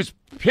Turner was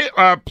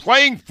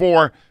playing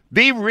for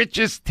the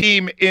richest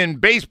team in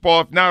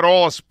baseball, if not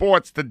all of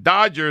sports, the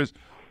Dodgers.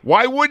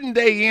 Why wouldn't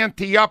they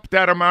ante up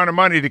that amount of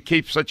money to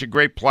keep such a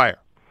great player?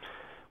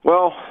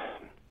 Well,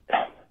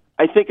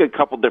 I think a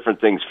couple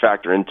different things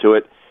factor into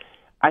it.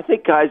 I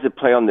think guys that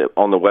play on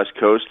the West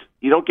Coast,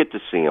 you don't get to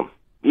see them.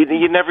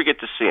 You never get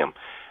to see them.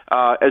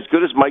 As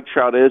good as Mike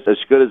Trout is, as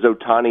good as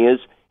Ohtani is,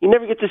 you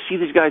never get to see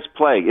these guys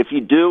play. If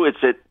you do,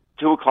 it's at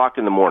 2 o'clock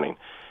in the morning.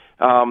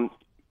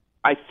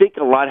 I think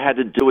a lot had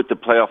to do with the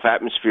playoff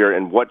atmosphere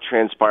and what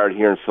transpired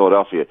here in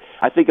Philadelphia.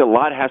 I think a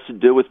lot has to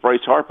do with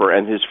Bryce Harper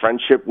and his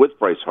friendship with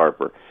Bryce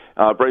Harper.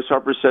 Bryce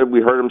Harper said,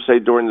 we heard him say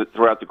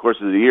throughout the course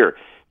of the year,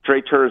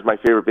 Trey Turner is my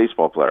favorite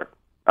baseball player.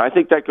 I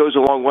think that goes a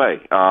long way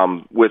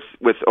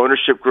with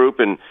ownership group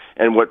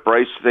and what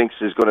Bryce thinks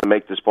is going to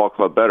make this ball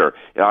club better.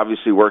 He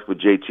obviously worked with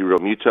JT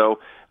Realmuto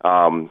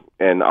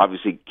and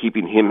obviously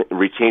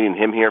retaining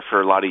him here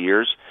for a lot of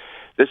years.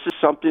 This is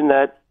something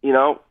that,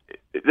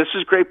 this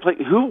is great play.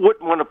 Who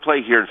wouldn't want to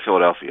play here in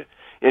Philadelphia?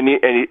 And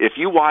if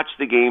you watch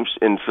the games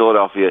in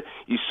Philadelphia,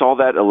 you saw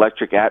that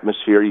electric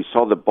atmosphere. You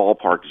saw the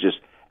ballpark just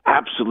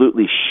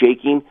absolutely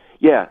shaking.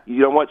 Yeah, you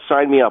know what?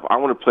 Sign me up. I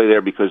want to play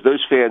there because those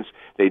fans,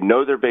 they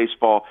know their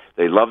baseball,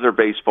 they love their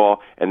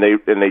baseball, and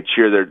they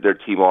cheer their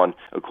team on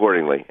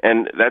accordingly.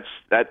 And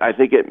that. I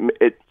think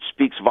it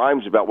speaks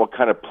volumes about what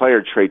kind of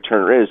player Trey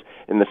Turner is,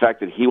 and the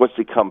fact that he wants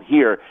to come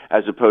here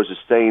as opposed to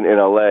staying in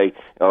L.A.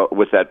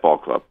 With that ball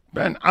club.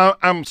 Ben,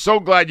 I'm so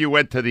glad you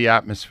went to the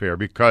atmosphere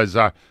because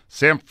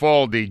Sam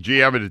Fall, the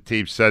GM of the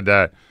team, said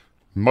that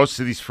most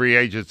of these free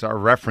agents are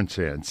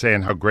referencing and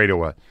saying how great it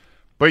was.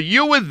 But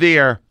you were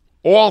there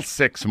all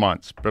 6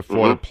 months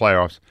before the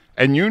playoffs,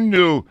 and you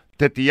knew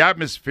that the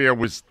atmosphere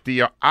was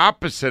the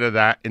opposite of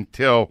that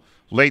until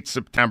late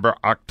September,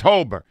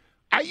 October.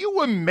 Are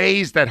you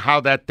amazed at how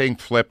that thing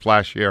flipped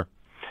last year?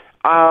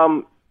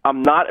 I'm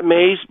not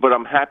amazed, but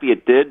I'm happy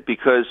it did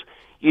because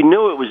you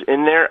knew it was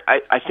in there.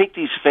 I think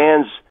these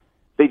fans,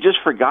 they just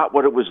forgot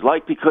what it was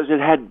like because it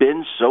had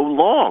been so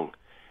long.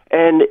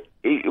 And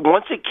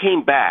once it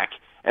came back,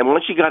 and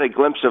once you got a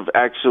glimpse of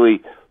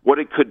actually what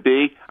it could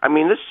be, I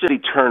mean, this city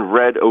turned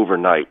red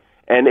overnight,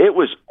 and it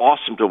was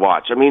awesome to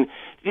watch. I mean,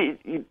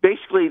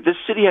 basically, this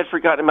city had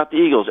forgotten about the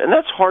Eagles, and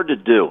that's hard to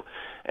do.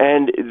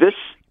 And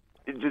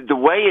the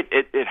way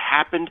it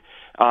happened,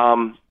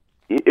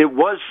 it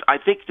was, I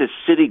think the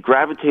city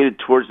gravitated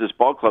towards this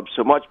ball club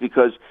so much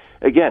because,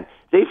 again,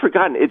 they've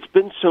forgotten. It's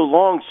been so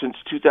long since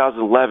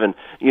 2011,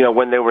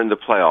 when they were in the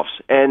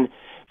playoffs. And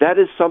that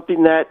is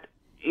something that,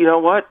 you know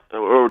what?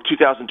 Or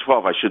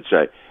 2012, I should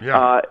say.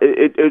 Yeah.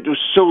 It was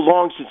so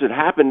long since it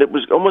happened. It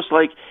was almost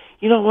like,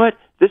 you know what?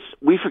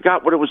 We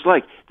forgot what it was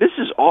like. This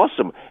is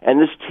awesome. And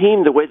this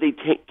team, the way they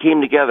came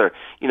together,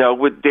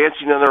 with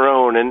dancing on their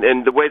own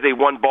and the way they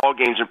won ball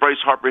games and Bryce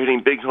Harper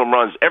hitting big home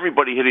runs,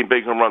 everybody hitting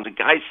big home runs, the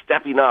guys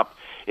stepping up.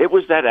 It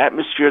was that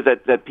atmosphere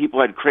that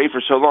people had craved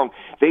for so long.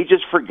 They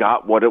just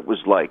forgot what it was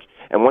like.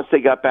 And once they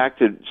got back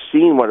to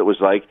seeing what it was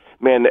like,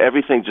 man,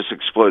 everything just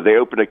exploded. They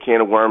opened a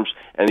can of worms,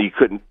 and you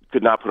could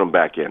not put them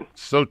back in.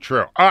 So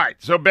true. All right,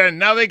 so, Ben,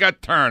 now they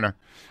got Turner.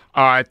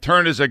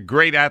 Turner's a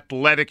great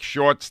athletic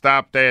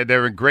shortstop.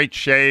 They're in great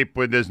shape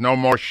when there's no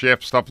more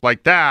shifts, stuff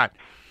like that.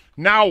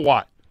 Now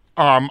what?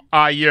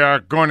 Are you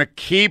going to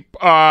keep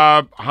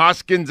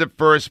Hoskins at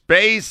first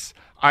base?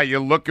 Are you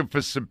looking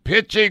for some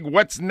pitching?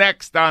 What's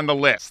next on the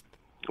list?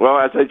 Well,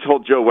 as I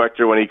told Joe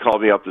Wechter when he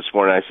called me up this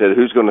morning, I said,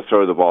 who's going to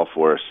throw the ball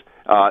for us?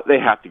 they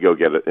have to go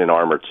get an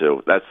arm or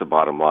two. That's the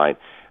bottom line.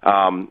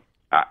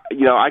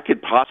 I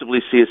could possibly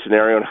see a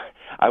scenario, and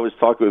I was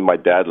talking with my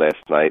dad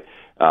last night.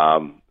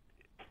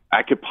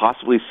 I could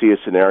possibly see a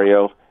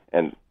scenario,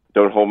 and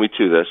don't hold me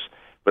to this,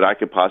 but I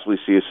could possibly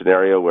see a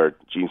scenario where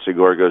Gene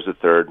Segura goes to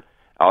third,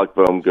 Alec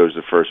Boehm goes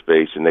to first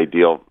base, and they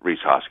deal Rhys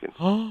Hoskins.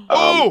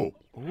 I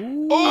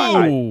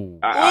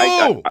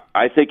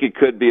think it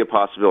could be a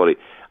possibility.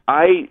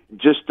 I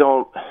just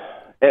don't.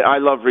 And I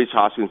love Rhys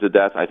Hoskins to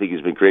death. I think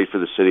he's been great for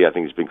the city. I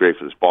think he's been great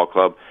for this ball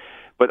club.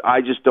 But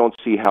I just don't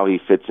see how he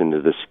fits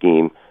into the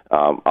scheme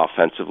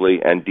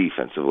offensively and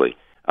defensively.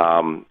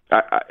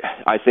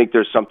 I think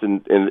there's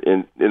something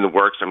in the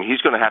works. I mean,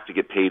 he's going to have to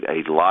get paid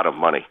a lot of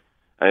money.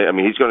 I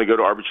mean, he's going to go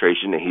to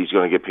arbitration, and he's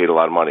going to get paid a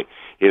lot of money.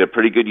 He had a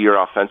pretty good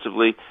year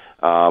offensively.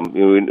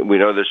 We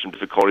know there's some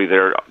difficulty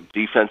there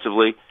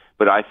defensively,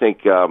 but I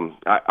think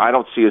I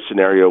don't see a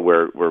scenario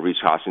where Rhys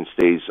Hoskins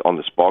stays on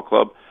this ball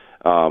club.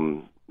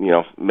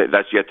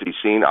 That's yet to be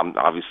seen. I'm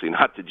obviously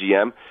not the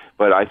GM,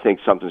 but I think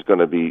something's going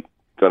to be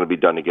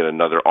done to get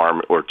another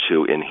arm or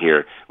two in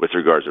here with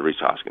regards to Rhys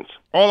Hoskins.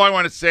 All I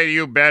want to say to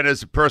you, Ben,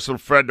 as a personal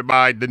friend of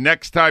mine, the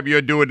next time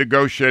you're doing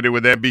negotiating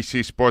with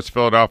NBC Sports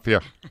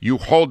Philadelphia, you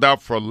hold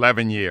out for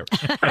 11 years.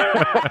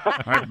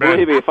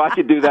 Believe me, if I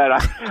could do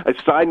that,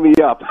 sign me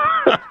up.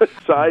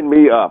 Sign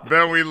me up.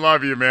 Ben, we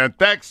love you, man.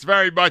 Thanks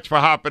very much for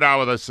hopping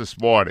out with us this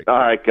morning. All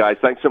right, guys.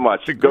 Thanks so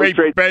much. The great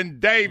Ben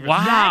Davis.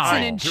 Wow. That's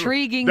an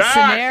intriguing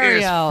scenario.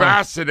 That is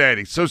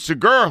fascinating. So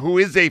Segura, who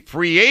is a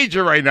free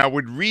agent right now,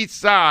 would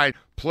re-sign,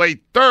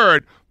 play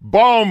third.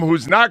 Boehm,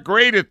 who's not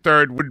great at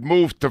third, would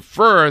move to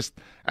first.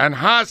 And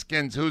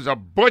Hoskins, who's a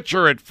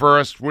butcher at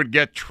first, would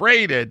get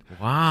traded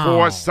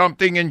for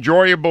something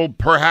enjoyable,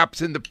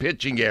 perhaps in the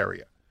pitching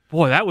area.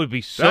 Boy, that would be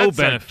so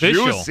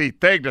beneficial. That's a juicy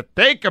thing to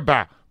think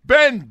about.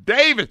 Ben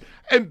Davis.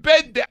 And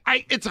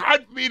it's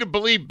hard for me to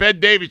believe Ben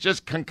Davis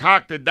just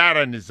concocted that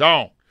on his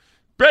own.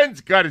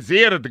 Ben's got his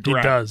ear to the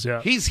ground. He does,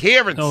 yeah. He's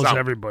hearing knows something.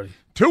 Everybody.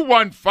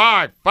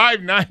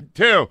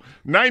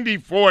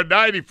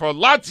 215-592-9494.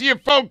 Lots of your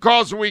phone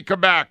calls when we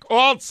come back.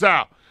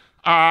 Also,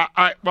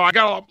 I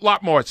got a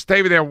lot more.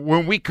 Stay there.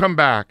 When we come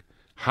back,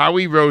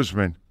 Howie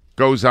Roseman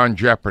goes on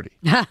Jeopardy.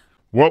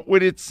 What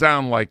would it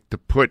sound like to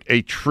put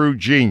a true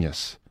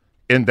genius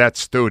in that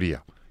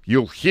studio?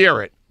 You'll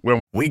hear it.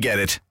 We get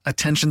it.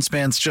 Attention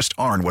spans just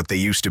aren't what they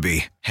used to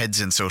be. Heads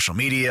in social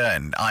media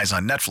and eyes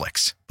on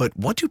Netflix. But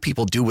what do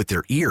people do with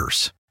their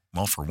ears?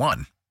 Well, for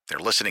one, they're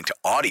listening to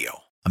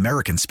audio.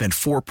 Americans spend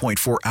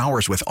 4.4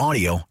 hours with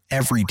audio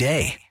every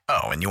day.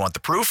 Oh, and you want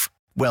the proof?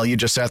 Well, you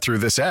just sat through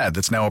this ad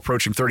that's now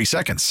approaching 30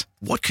 seconds.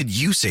 What could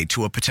you say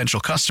to a potential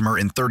customer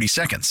in 30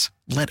 seconds?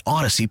 Let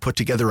Odyssey put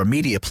together a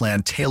media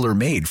plan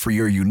tailor-made for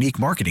your unique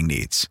marketing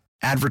needs.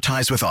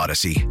 Advertise with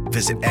Odyssey.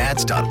 Visit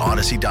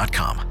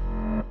ads.odyssey.com.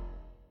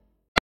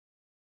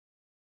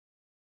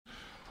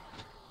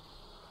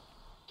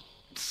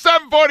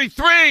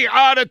 .43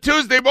 on a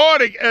Tuesday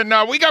morning, and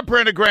we got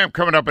Brandon Graham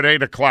coming up at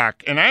 8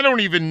 o'clock, and I don't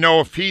even know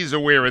if he's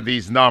aware of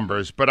these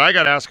numbers, but I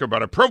got to ask him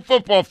about it. Pro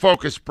Football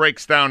Focus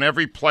breaks down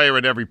every player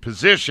at every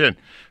position,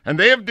 and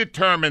they have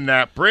determined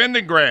that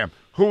Brandon Graham,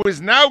 who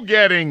is now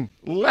getting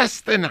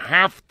less than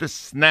half the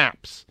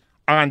snaps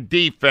on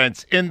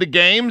defense in the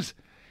games,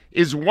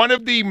 is one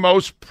of the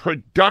most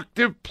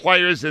productive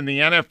players in the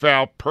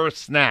NFL per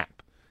snap.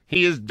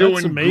 He is doing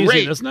That's amazing,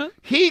 great. Isn't it?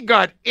 He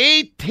got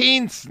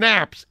 18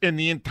 snaps in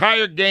the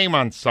entire game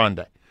on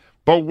Sunday.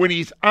 But when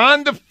he's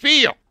on the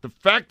field, the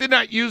fact they're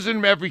not using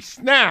him every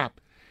snap,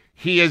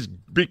 he is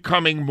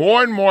becoming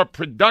more and more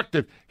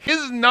productive.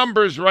 His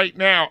numbers right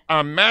now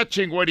are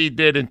matching what he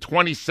did in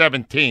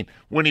 2017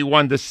 when he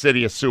won the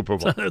city a Super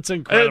Bowl. That's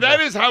incredible. That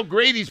is how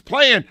great he's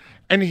playing.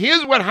 And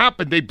here's what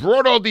happened. They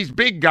brought all these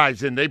big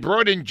guys in. They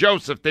brought in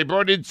Joseph. They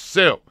brought in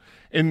Sue.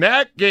 And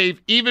that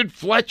gave even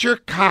Fletcher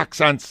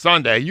Cox on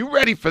Sunday. Are you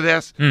ready for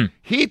this?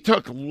 He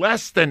took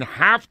less than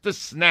half the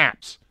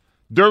snaps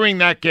during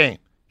that game.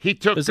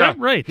 Is that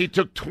right? He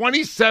took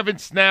 27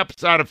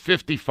 snaps out of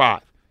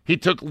 55. He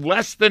took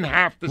less than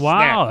half the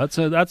snaps.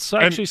 Wow, that's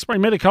actually smart.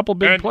 He made a couple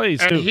big plays,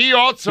 too. And he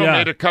also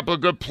made a couple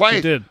of good plays.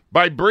 He did.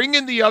 By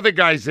bringing the other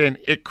guys in,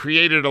 it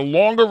created a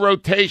longer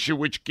rotation,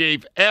 which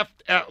gave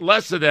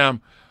less of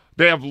them.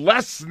 They have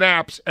less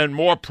snaps and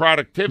more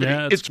productivity.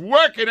 Yeah, it's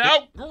working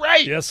out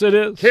great. Yes, it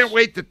is. Can't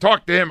wait to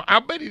talk to him. I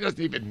bet he doesn't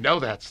even know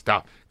that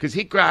stuff because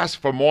he could ask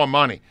for more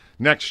money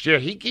next year.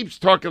 He keeps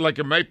talking like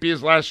it might be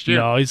his last year.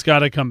 No, he's got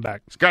to come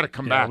back. He's got to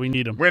come back. We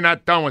need him. We're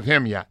not done with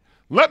him yet.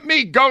 Let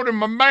me go to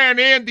my man,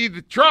 Andy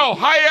the Troll.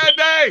 Hi,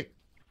 Andy.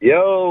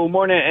 Yo,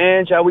 morning,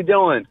 Ange. How we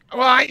doing?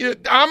 Well,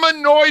 I'm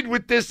annoyed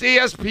with this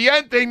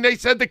ESPN thing. They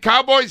said the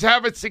Cowboys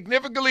have a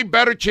significantly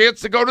better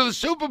chance to go to the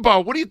Super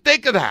Bowl. What do you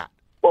think of that?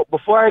 Well,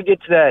 before I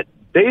get to that,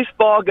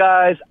 baseball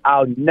guys,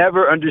 I'll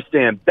never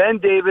understand. Ben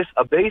Davis,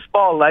 a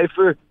baseball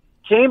lifer,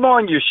 came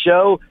on your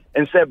show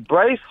and said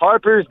Bryce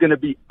Harper is going to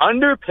be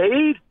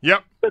underpaid?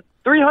 Yep. The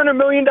 $300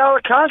 million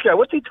contract.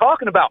 What's he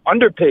talking about?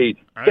 Underpaid.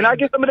 Can I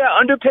get some of that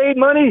underpaid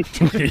money?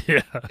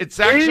 Yeah. It's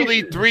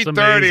actually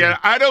 $330. And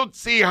I don't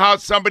see how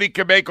somebody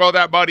can make all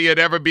that money and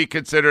ever be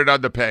considered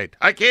underpaid.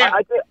 I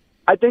can't.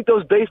 I think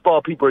those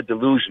baseball people are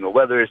delusional,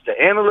 whether it's the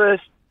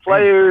analysts,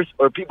 players,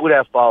 or people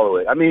that follow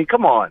it. I mean,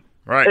 come on.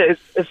 Right.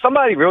 Is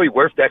somebody really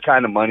worth that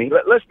kind of money?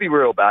 Let's be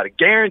real about it.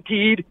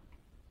 Guaranteed.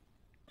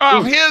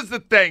 Oh, here's the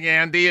thing,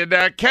 Andy. And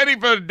Kenny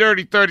for the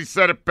Dirty 30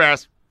 said it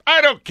best.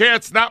 I don't care.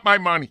 It's not my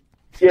money.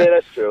 Yeah,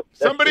 that's true.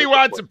 Somebody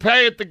wants to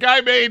pay it. The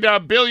guy made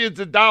billions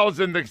of dollars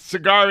in the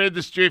cigar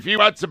industry. If he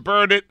wants to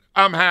burn it,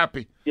 I'm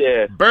happy.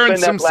 Yeah. Burn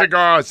some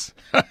cigars.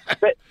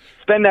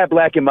 Spend that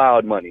black and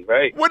mild money,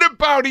 right? What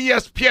about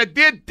ESPN?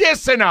 They're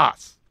dissing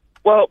us.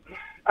 Well,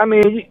 I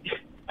mean,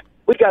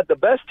 we got the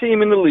best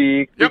team in the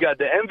league. We got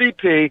the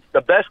MVP,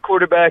 the best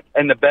quarterback,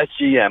 and the best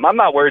GM. I'm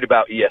not worried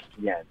about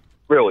ESPN,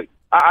 really.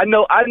 I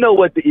know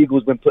what the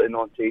Eagles been putting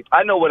on tape.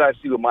 I know what I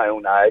see with my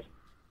own eyes.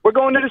 We're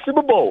going to the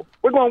Super Bowl.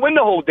 We're going to win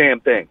the whole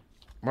damn thing.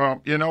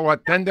 Well, you know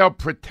what? Then they'll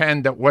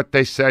pretend that what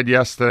they said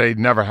yesterday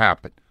never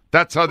happened.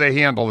 That's how they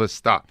handle this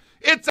stuff.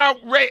 It's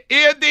outrageous.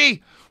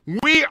 Andy,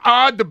 we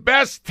are the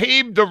best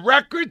team. The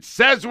record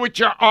says what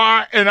you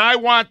are, and I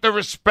want the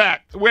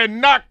respect. We're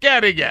not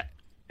getting it.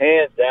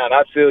 Hands down.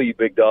 I feel you,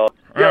 big dog.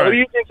 Yeah, who do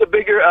you think's the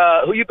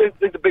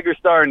bigger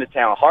star in the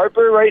town?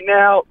 Harper right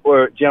now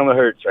or Jalen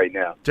Hurts right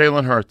now?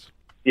 Jalen Hurts.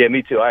 Yeah,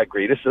 me too. I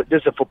agree. This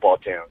is a football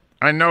town.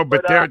 I know,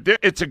 but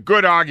it's a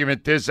good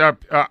argument. There's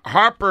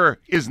Harper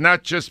is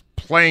not just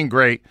playing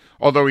great,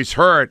 although he's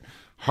hurt.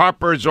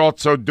 Harper is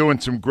also doing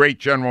some great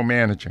general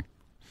managing,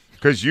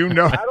 because you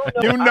know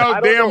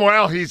damn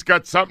well he's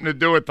got something to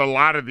do with a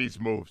lot of these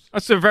moves.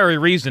 That's the very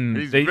reason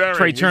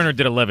Trey Turner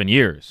did 11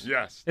 years.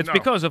 Yes, it's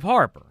because of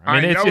Harper.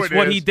 I mean, it's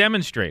what he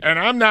demonstrated. And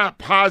I'm not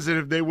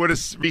positive they would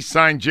have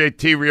re-signed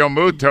JT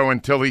Realmuto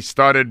until he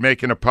started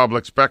making a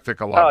public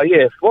spectacle of it. Oh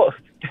yeah, well.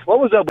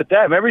 What was up with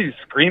that? Remember you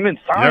screaming,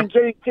 sign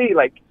JT?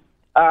 Like,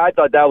 I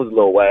thought that was a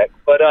little whack.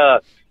 But,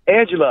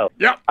 Angelo,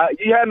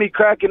 you had me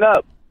cracking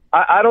up.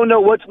 I don't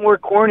know what's more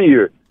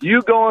cornier.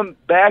 You going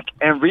back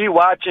and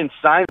rewatching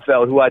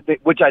Seinfeld,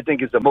 which I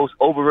think is the most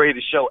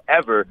overrated show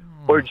ever,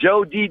 or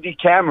Joe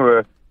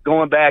DeCamera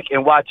going back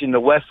and watching The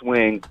West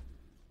Wing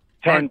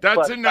 10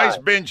 That's a nice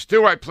binge,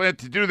 too. I plan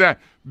to do that.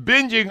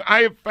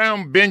 I have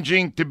found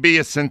binging to be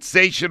a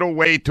sensational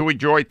way to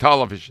enjoy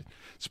television.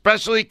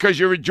 Especially because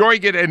you're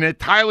enjoying it in an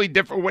entirely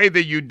different way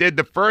than you did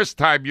the first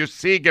time. You're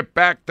seeing it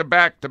back to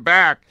back to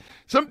back.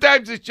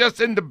 Sometimes it's just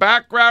in the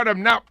background.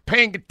 I'm not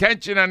paying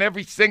attention on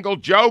every single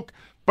joke,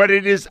 but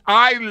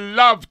I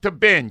love to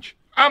binge.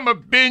 I'm a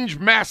binge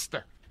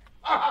master.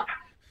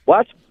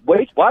 Watch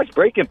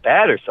Breaking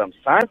Bad or something.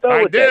 Seinfeld.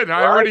 I did.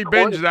 I already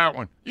binged that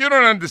one. You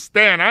don't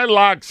understand. I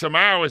logged some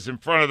hours in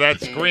front of that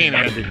screen,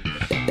 Andy.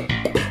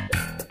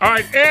 All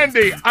right,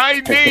 Andy,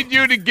 I need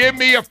you to give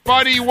me a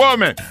funny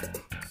woman.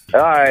 All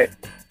right.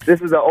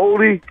 This is an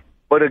oldie,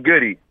 but a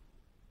goodie.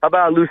 How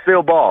about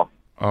Lucille Ball?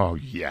 Oh,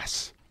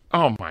 yes.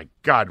 Oh, my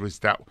God, was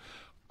that...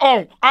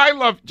 Oh, I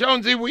love...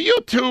 Jonesy, were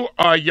you too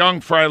young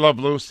for I Love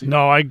Lucy?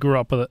 No, I grew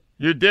up with it.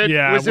 You did?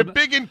 Yeah. Was it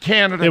big in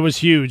Canada? It was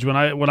huge. When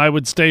I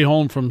would stay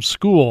home from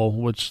school,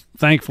 which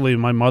thankfully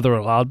my mother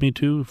allowed me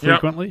to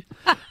frequently,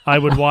 I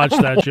would watch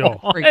that show.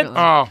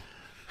 Oh,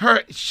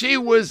 she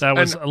was that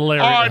was an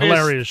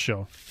hilarious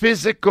show.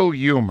 Physical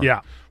humor.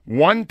 Yeah.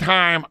 One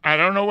time, I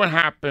don't know what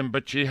happened,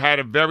 but she had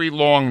a very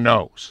long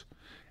nose,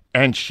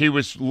 and she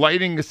was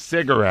lighting a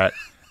cigarette,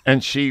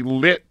 and she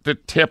lit the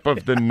tip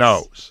of the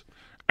nose.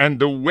 And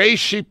the way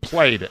she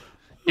played it,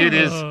 it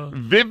is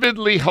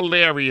vividly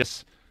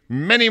hilarious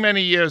many,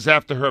 many years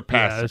after her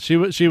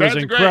passing. Yeah, she was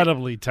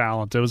incredibly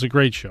talented. It was a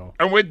great show.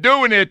 And we're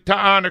doing it to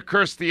honor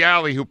Kirstie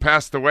Alley, who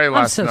passed away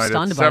last night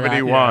at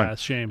 71. Yeah,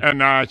 shame.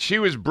 And she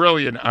was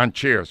brilliant on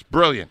Cheers.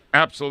 Brilliant.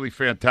 Absolutely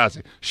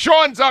fantastic.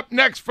 Sean's up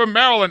next from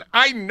Maryland.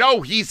 I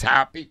know he's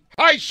happy.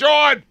 Hi,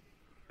 Sean.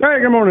 Hey,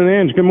 good morning,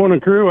 Ange. Good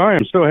morning, crew. I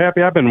am so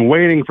happy. I've been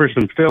waiting for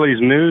some Phillies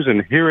news,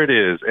 and here it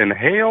is. And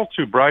hail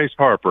to Bryce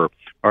Harper,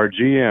 our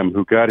GM,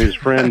 who got his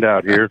friend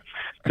out here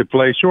to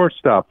play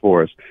shortstop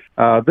for us.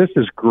 This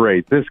is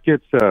great. This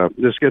gets a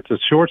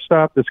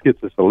shortstop. This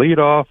gets us a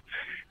leadoff.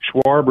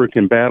 Schwarber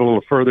can battle a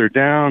little further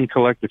down,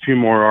 collect a few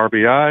more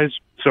RBIs.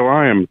 So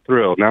I am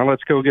thrilled. Now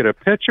let's go get a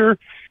pitcher.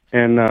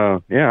 And,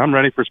 I'm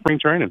ready for spring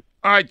training.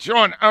 All right,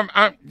 Sean,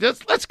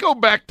 let's go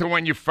back to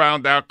when you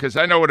found out, because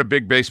I know what a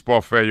big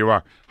baseball fan you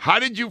are. How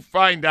did you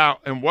find out,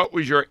 and what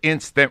was your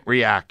instant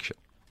reaction?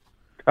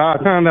 I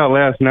found out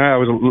last night. I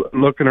was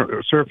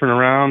surfing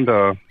around,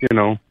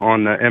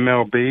 on the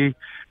MLB,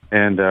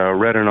 and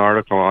read an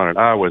article on it.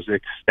 I was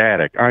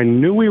ecstatic. I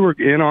knew we were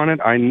in on it.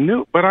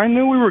 But I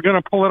knew we were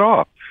going to pull it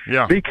off.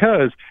 Yeah.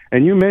 Because,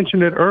 and you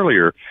mentioned it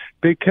earlier,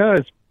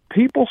 because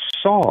people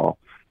saw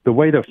the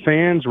way the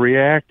fans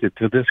reacted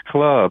to this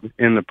club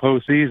in the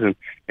postseason,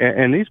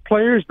 and these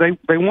players,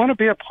 they want to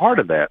be a part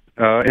of that.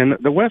 And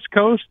the West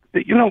Coast,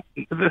 they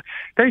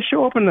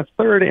show up in the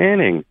third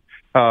inning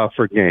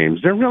for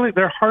games.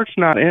 Their heart's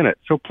not in it.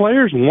 So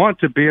players want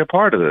to be a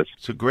part of this.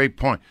 It's a great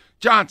point.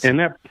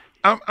 Johnson.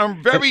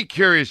 I'm very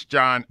curious,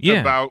 John,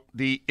 about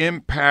the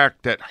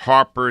impact that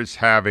Harper is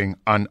having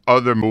on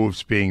other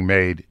moves being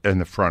made in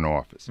the front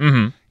office.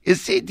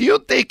 Mm-hmm. Do you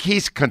think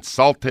he's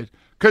consulted?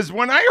 Because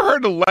when I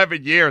heard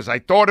 11 years, I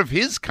thought of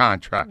his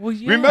contract. Well,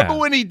 yeah. Remember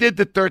when he did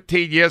the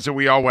 13 years and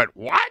we all went,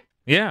 what?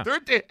 Yeah.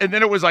 13? And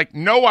then it was like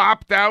no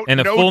opt-out, and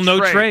a full no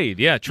trade.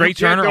 Yeah, Trey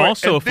Turner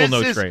also a full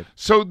no trade.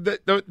 So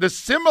the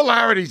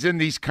similarities in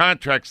these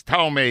contracts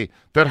tell me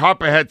that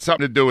Harper had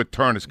something to do with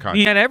Turner's contract.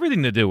 He had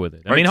everything to do with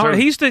it. I Right,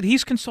 mean, so-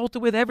 he's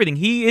consulted with everything.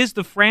 He is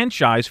the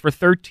franchise for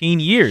 13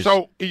 years.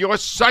 So you're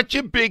such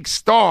a big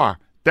star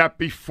that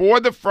before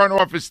the front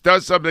office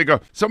does something, they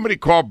go, somebody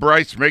call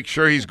Bryce, make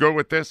sure he's good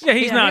with this. Yeah,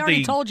 he's not he already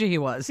the. told you he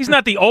was. He's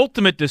not the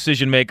ultimate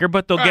decision maker,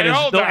 but they'll Hey,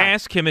 hold they'll on.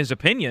 ask him his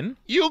opinion.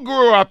 You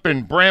grew up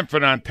in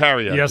Brantford,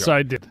 Ontario. Yes, Joe.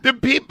 I did.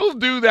 Did people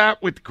do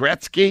that with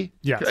Gretzky?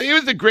 Yes. He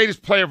was the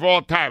greatest player of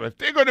all time. If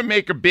they're going to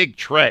make a big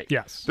trade,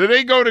 Yes. do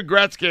they go to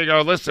Gretzky and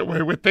go, listen,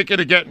 we're thinking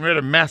of getting rid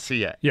of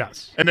Messier?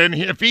 Yes. And then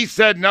if he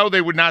said no,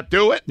 they would not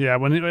do it? Yeah,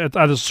 when at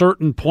a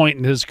certain point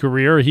in his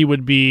career, he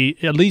would be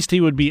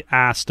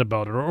asked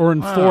about it or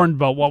informed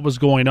about what was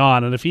going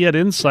on, and if he had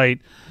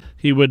insight,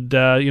 he would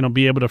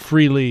be able to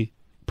freely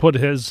put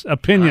his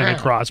opinion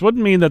across.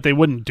 Wouldn't mean that they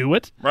wouldn't do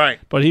it, Right.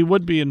 but he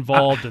would be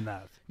involved in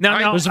that.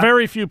 Now, There's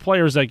very few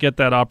players that get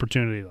that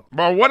opportunity, though.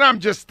 Well, what I'm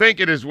just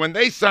thinking is when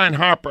they signed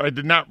Harper, I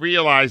did not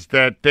realize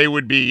that they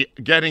would be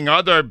getting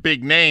other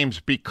big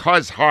names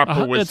because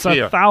Harper was It's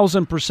here.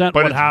 1,000% But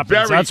what it's happens.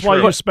 very That's why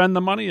true. you spend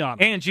the money on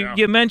it. And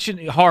you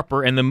mentioned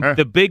Harper and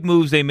the big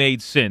moves they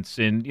made since,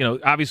 and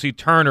obviously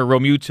Turner,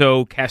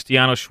 Romuto,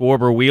 Castellanos,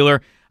 Schwarber,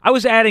 Wheeler. I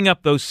was adding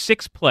up those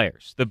 6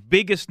 players, the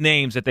biggest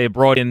names that they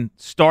brought in,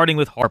 starting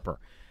with Harper.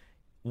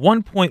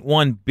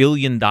 $1.1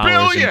 billion in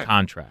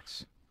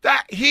contracts.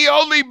 That he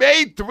only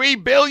made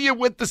 $3 billion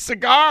with the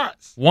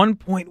cigars.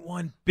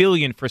 $1.1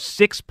 billion for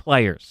 6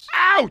 players.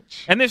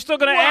 Ouch! And they're still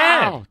going to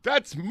Wow, add.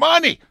 that's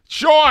money.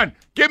 Sean,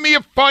 give me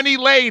a funny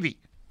lady.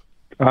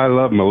 I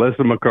love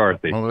Melissa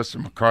McCarthy. Melissa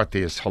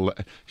McCarthy is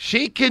hilarious.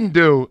 She can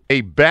do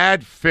a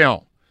bad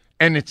film,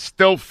 and it's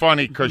still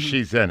funny because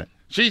she's in it.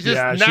 She's just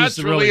Yeah, she's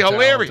naturally really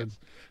hilarious. talented.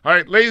 All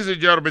right, ladies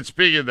and gentlemen,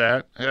 speaking of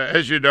that,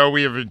 as you know,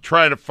 we have been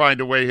trying to find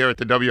a way here at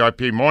the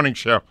WIP Morning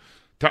Show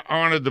to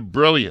honor the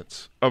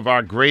brilliance of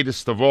our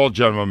greatest of all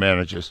general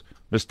managers,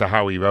 Mr.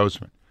 Howie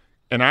Roseman.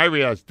 And I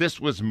realized this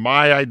was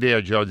my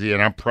idea, Josie,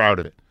 and I'm proud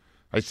of it.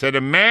 I said,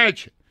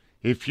 imagine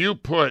if you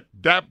put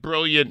that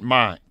brilliant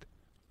mind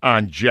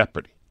on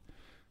Jeopardy.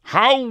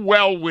 How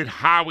well would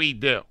Howie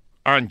do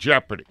on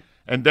Jeopardy?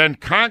 And then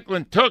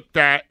Conklin took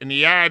that and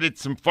he added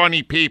some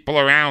funny people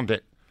around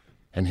it.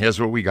 And here's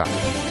what we got.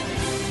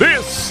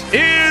 This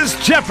is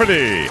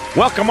Jeopardy!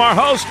 Welcome our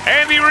host,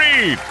 Andy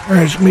Reid.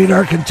 Let's meet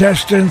our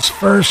contestants.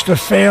 First, a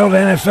failed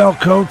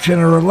NFL coach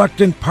and a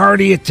reluctant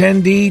party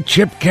attendee,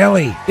 Chip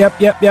Kelly.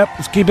 Yep.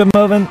 Let's keep it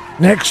moving.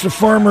 Next, a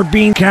former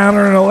bean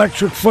counter and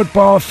electric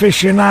football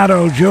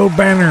aficionado, Joe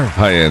Banner.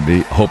 Hi, Andy.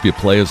 Hope your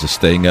players are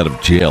staying out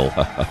of jail.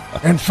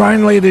 And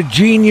finally, the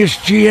genius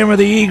GM of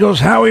the Eagles,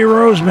 Howie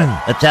Roseman.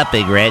 What's up,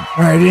 Big Red?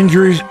 All right,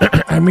 injuries,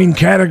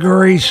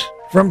 categories.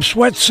 From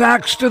sweat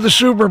socks to the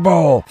Super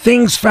Bowl,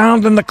 things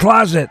found in the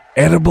closet,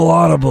 edible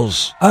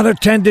audibles,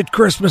 unattended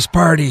Christmas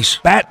parties,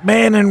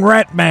 Batman and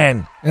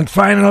Ratman, and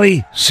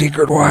finally,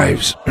 secret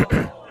wives.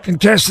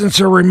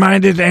 Contestants are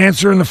reminded to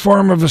answer in the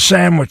form of a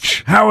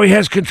sandwich. Howie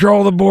has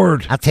control of the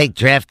board. I'll take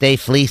draft day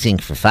fleecing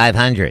for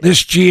 $500.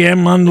 This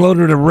GM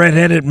unloaded a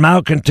red-headed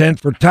malcontent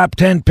for top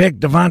 10 pick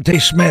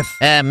Devontae Smith.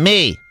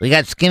 Me. We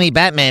got skinny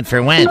Batman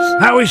for Wentz.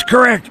 Howie's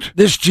correct.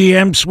 This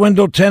GM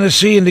swindled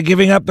Tennessee into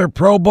giving up their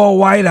Pro Bowl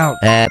wideout.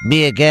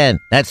 Me again.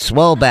 That's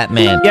swole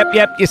Batman.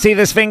 Yep. You see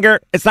this finger?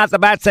 It's not the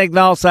bat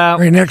signal, so. All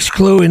right, next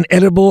clue in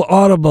edible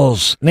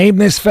audibles. Name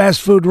this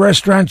fast food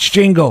restaurant's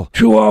jingle.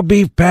 2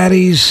 all-beef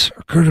patties,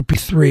 or could it be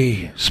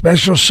 3?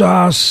 Special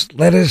sauce,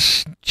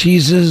 lettuce,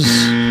 cheeses,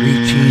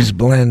 3 cheese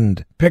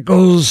blend,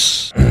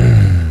 pickles,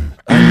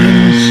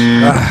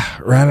 onions.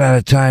 Ran out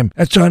of time.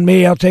 That's on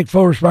me. I'll take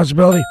full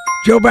responsibility.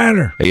 Joe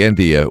Banner. Hey,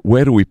 Andy,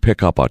 where do we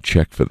pick up our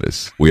check for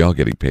this? We are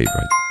getting paid,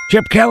 right?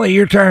 Chip Kelly,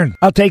 your turn.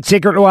 I'll take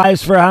secret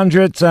wives for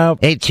 $100, so.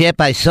 Hey,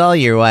 Chip, I saw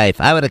your wife.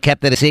 I would have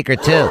kept it a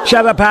secret, too.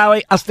 Shut up,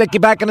 Howie. I'll stick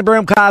you back in the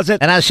broom closet.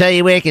 And I'll show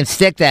you where you can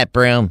stick that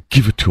broom.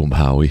 Give it to him,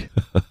 Howie.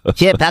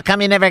 Chip, how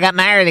come you never got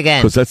married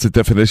again? Because that's the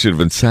definition of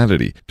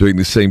insanity. Doing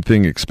the same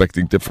thing,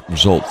 expecting different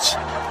results.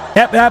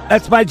 Yep,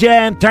 that's my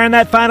jam. Turn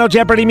that Final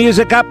Jeopardy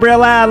music up real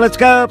loud. Let's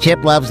go.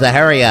 Chip loves the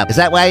hurry up. Is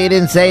that why you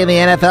didn't stay in the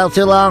NFL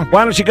too long?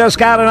 Why don't you go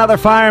scout another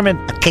fireman?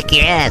 I'll kick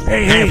your ass.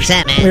 Hey,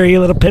 100%, man. Here, you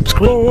little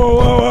pipsqueak.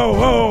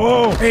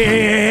 Whoa.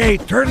 Hey,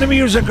 turn the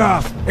music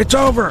off. It's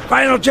over.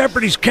 Final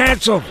Jeopardy's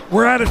canceled.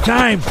 We're out of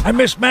time. I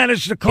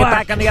mismanaged the clock. Get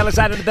back on the other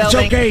side of the It's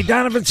building. okay.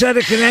 Donovan said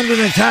it can end in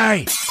a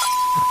tie.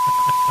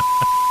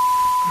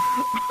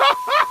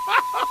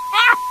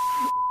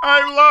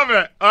 I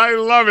I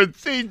love it.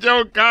 See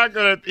Joe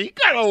Conklin. He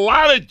got a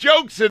lot of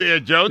jokes in here,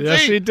 Jonesy.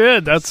 Yes, he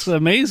did. That's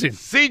amazing.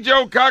 See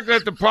Joe Conklin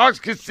at the Parks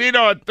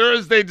Casino on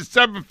Thursday,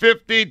 December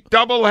 15th.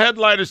 Double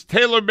headliners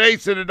Taylor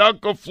Mason and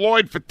Uncle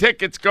Floyd. For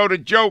tickets, go to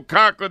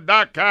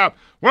joeconklin.com.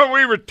 When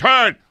we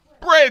return,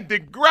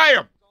 Brandon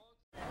Graham.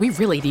 We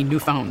really need new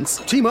phones.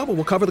 T-Mobile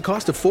will cover the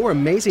cost of 4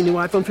 amazing new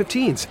iPhone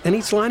 15s, and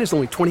each line is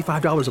only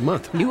 $25 a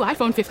month. New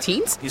iPhone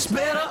 15s? It's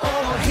better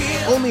over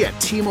here. Only at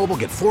T-Mobile,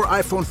 get 4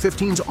 iPhone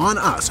 15s on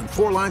us and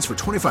 4 lines for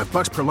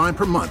 $25 per line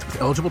per month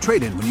with eligible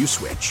trade-in when you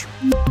switch.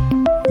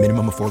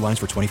 Minimum of 4 lines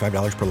for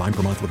 $25 per line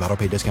per month with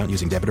autopay discount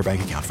using debit or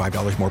bank account.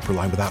 $5 more per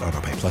line without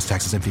autopay, plus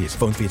taxes and fees.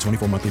 Phone fee at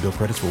 24 monthly bill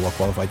credits for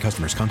well-qualified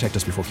customers. Contact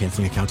us before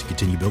canceling account to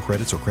continue bill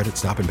credits or credit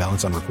stop and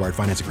balance on required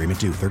finance agreement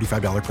due.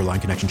 $35 per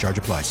line connection charge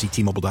applies. See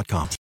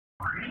T-Mobile.com.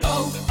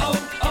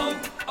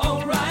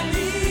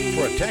 O'Reilly.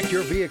 Protect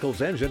your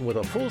vehicle's engine with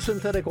a full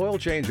synthetic oil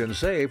change and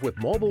save with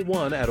Mobil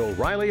 1 at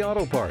O'Reilly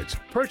Auto Parts.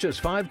 Purchase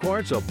 5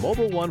 quarts of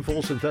Mobil 1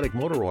 full synthetic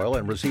motor oil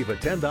and receive a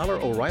 $10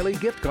 O'Reilly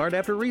gift card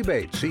after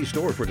rebate. See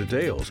store for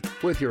details.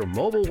 With your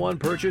Mobil 1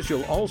 purchase,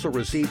 you'll also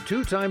receive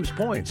 2 times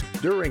points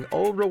during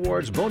O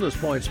Rewards Bonus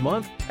Points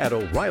Month at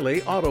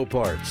O'Reilly Auto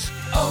Parts.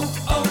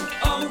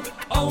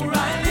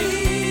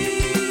 O'Reilly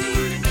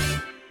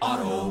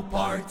Auto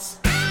Parts.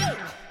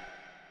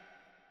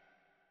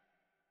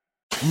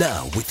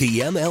 Now, with the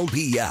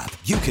MLB app,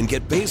 you can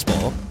get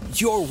baseball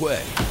your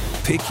way.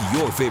 Pick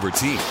your favorite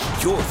team,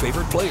 your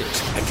favorite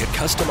players, and get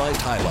customized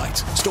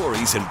highlights,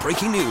 stories, and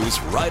breaking news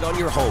right on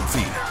your home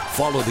feed.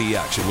 Follow the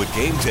action with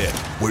Game 10,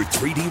 where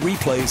 3D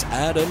replays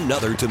add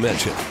another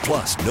dimension.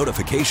 Plus,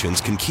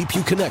 notifications can keep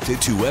you connected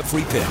to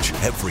every pitch,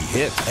 every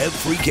hit,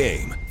 every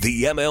game.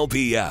 The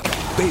MLB app.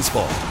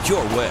 Baseball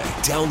your way.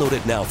 Download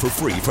it now for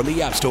free from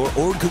the App Store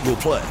or Google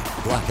Play.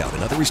 Blackout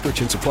and other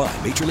restrictions apply.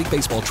 Major League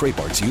Baseball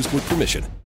trademarks used with permission.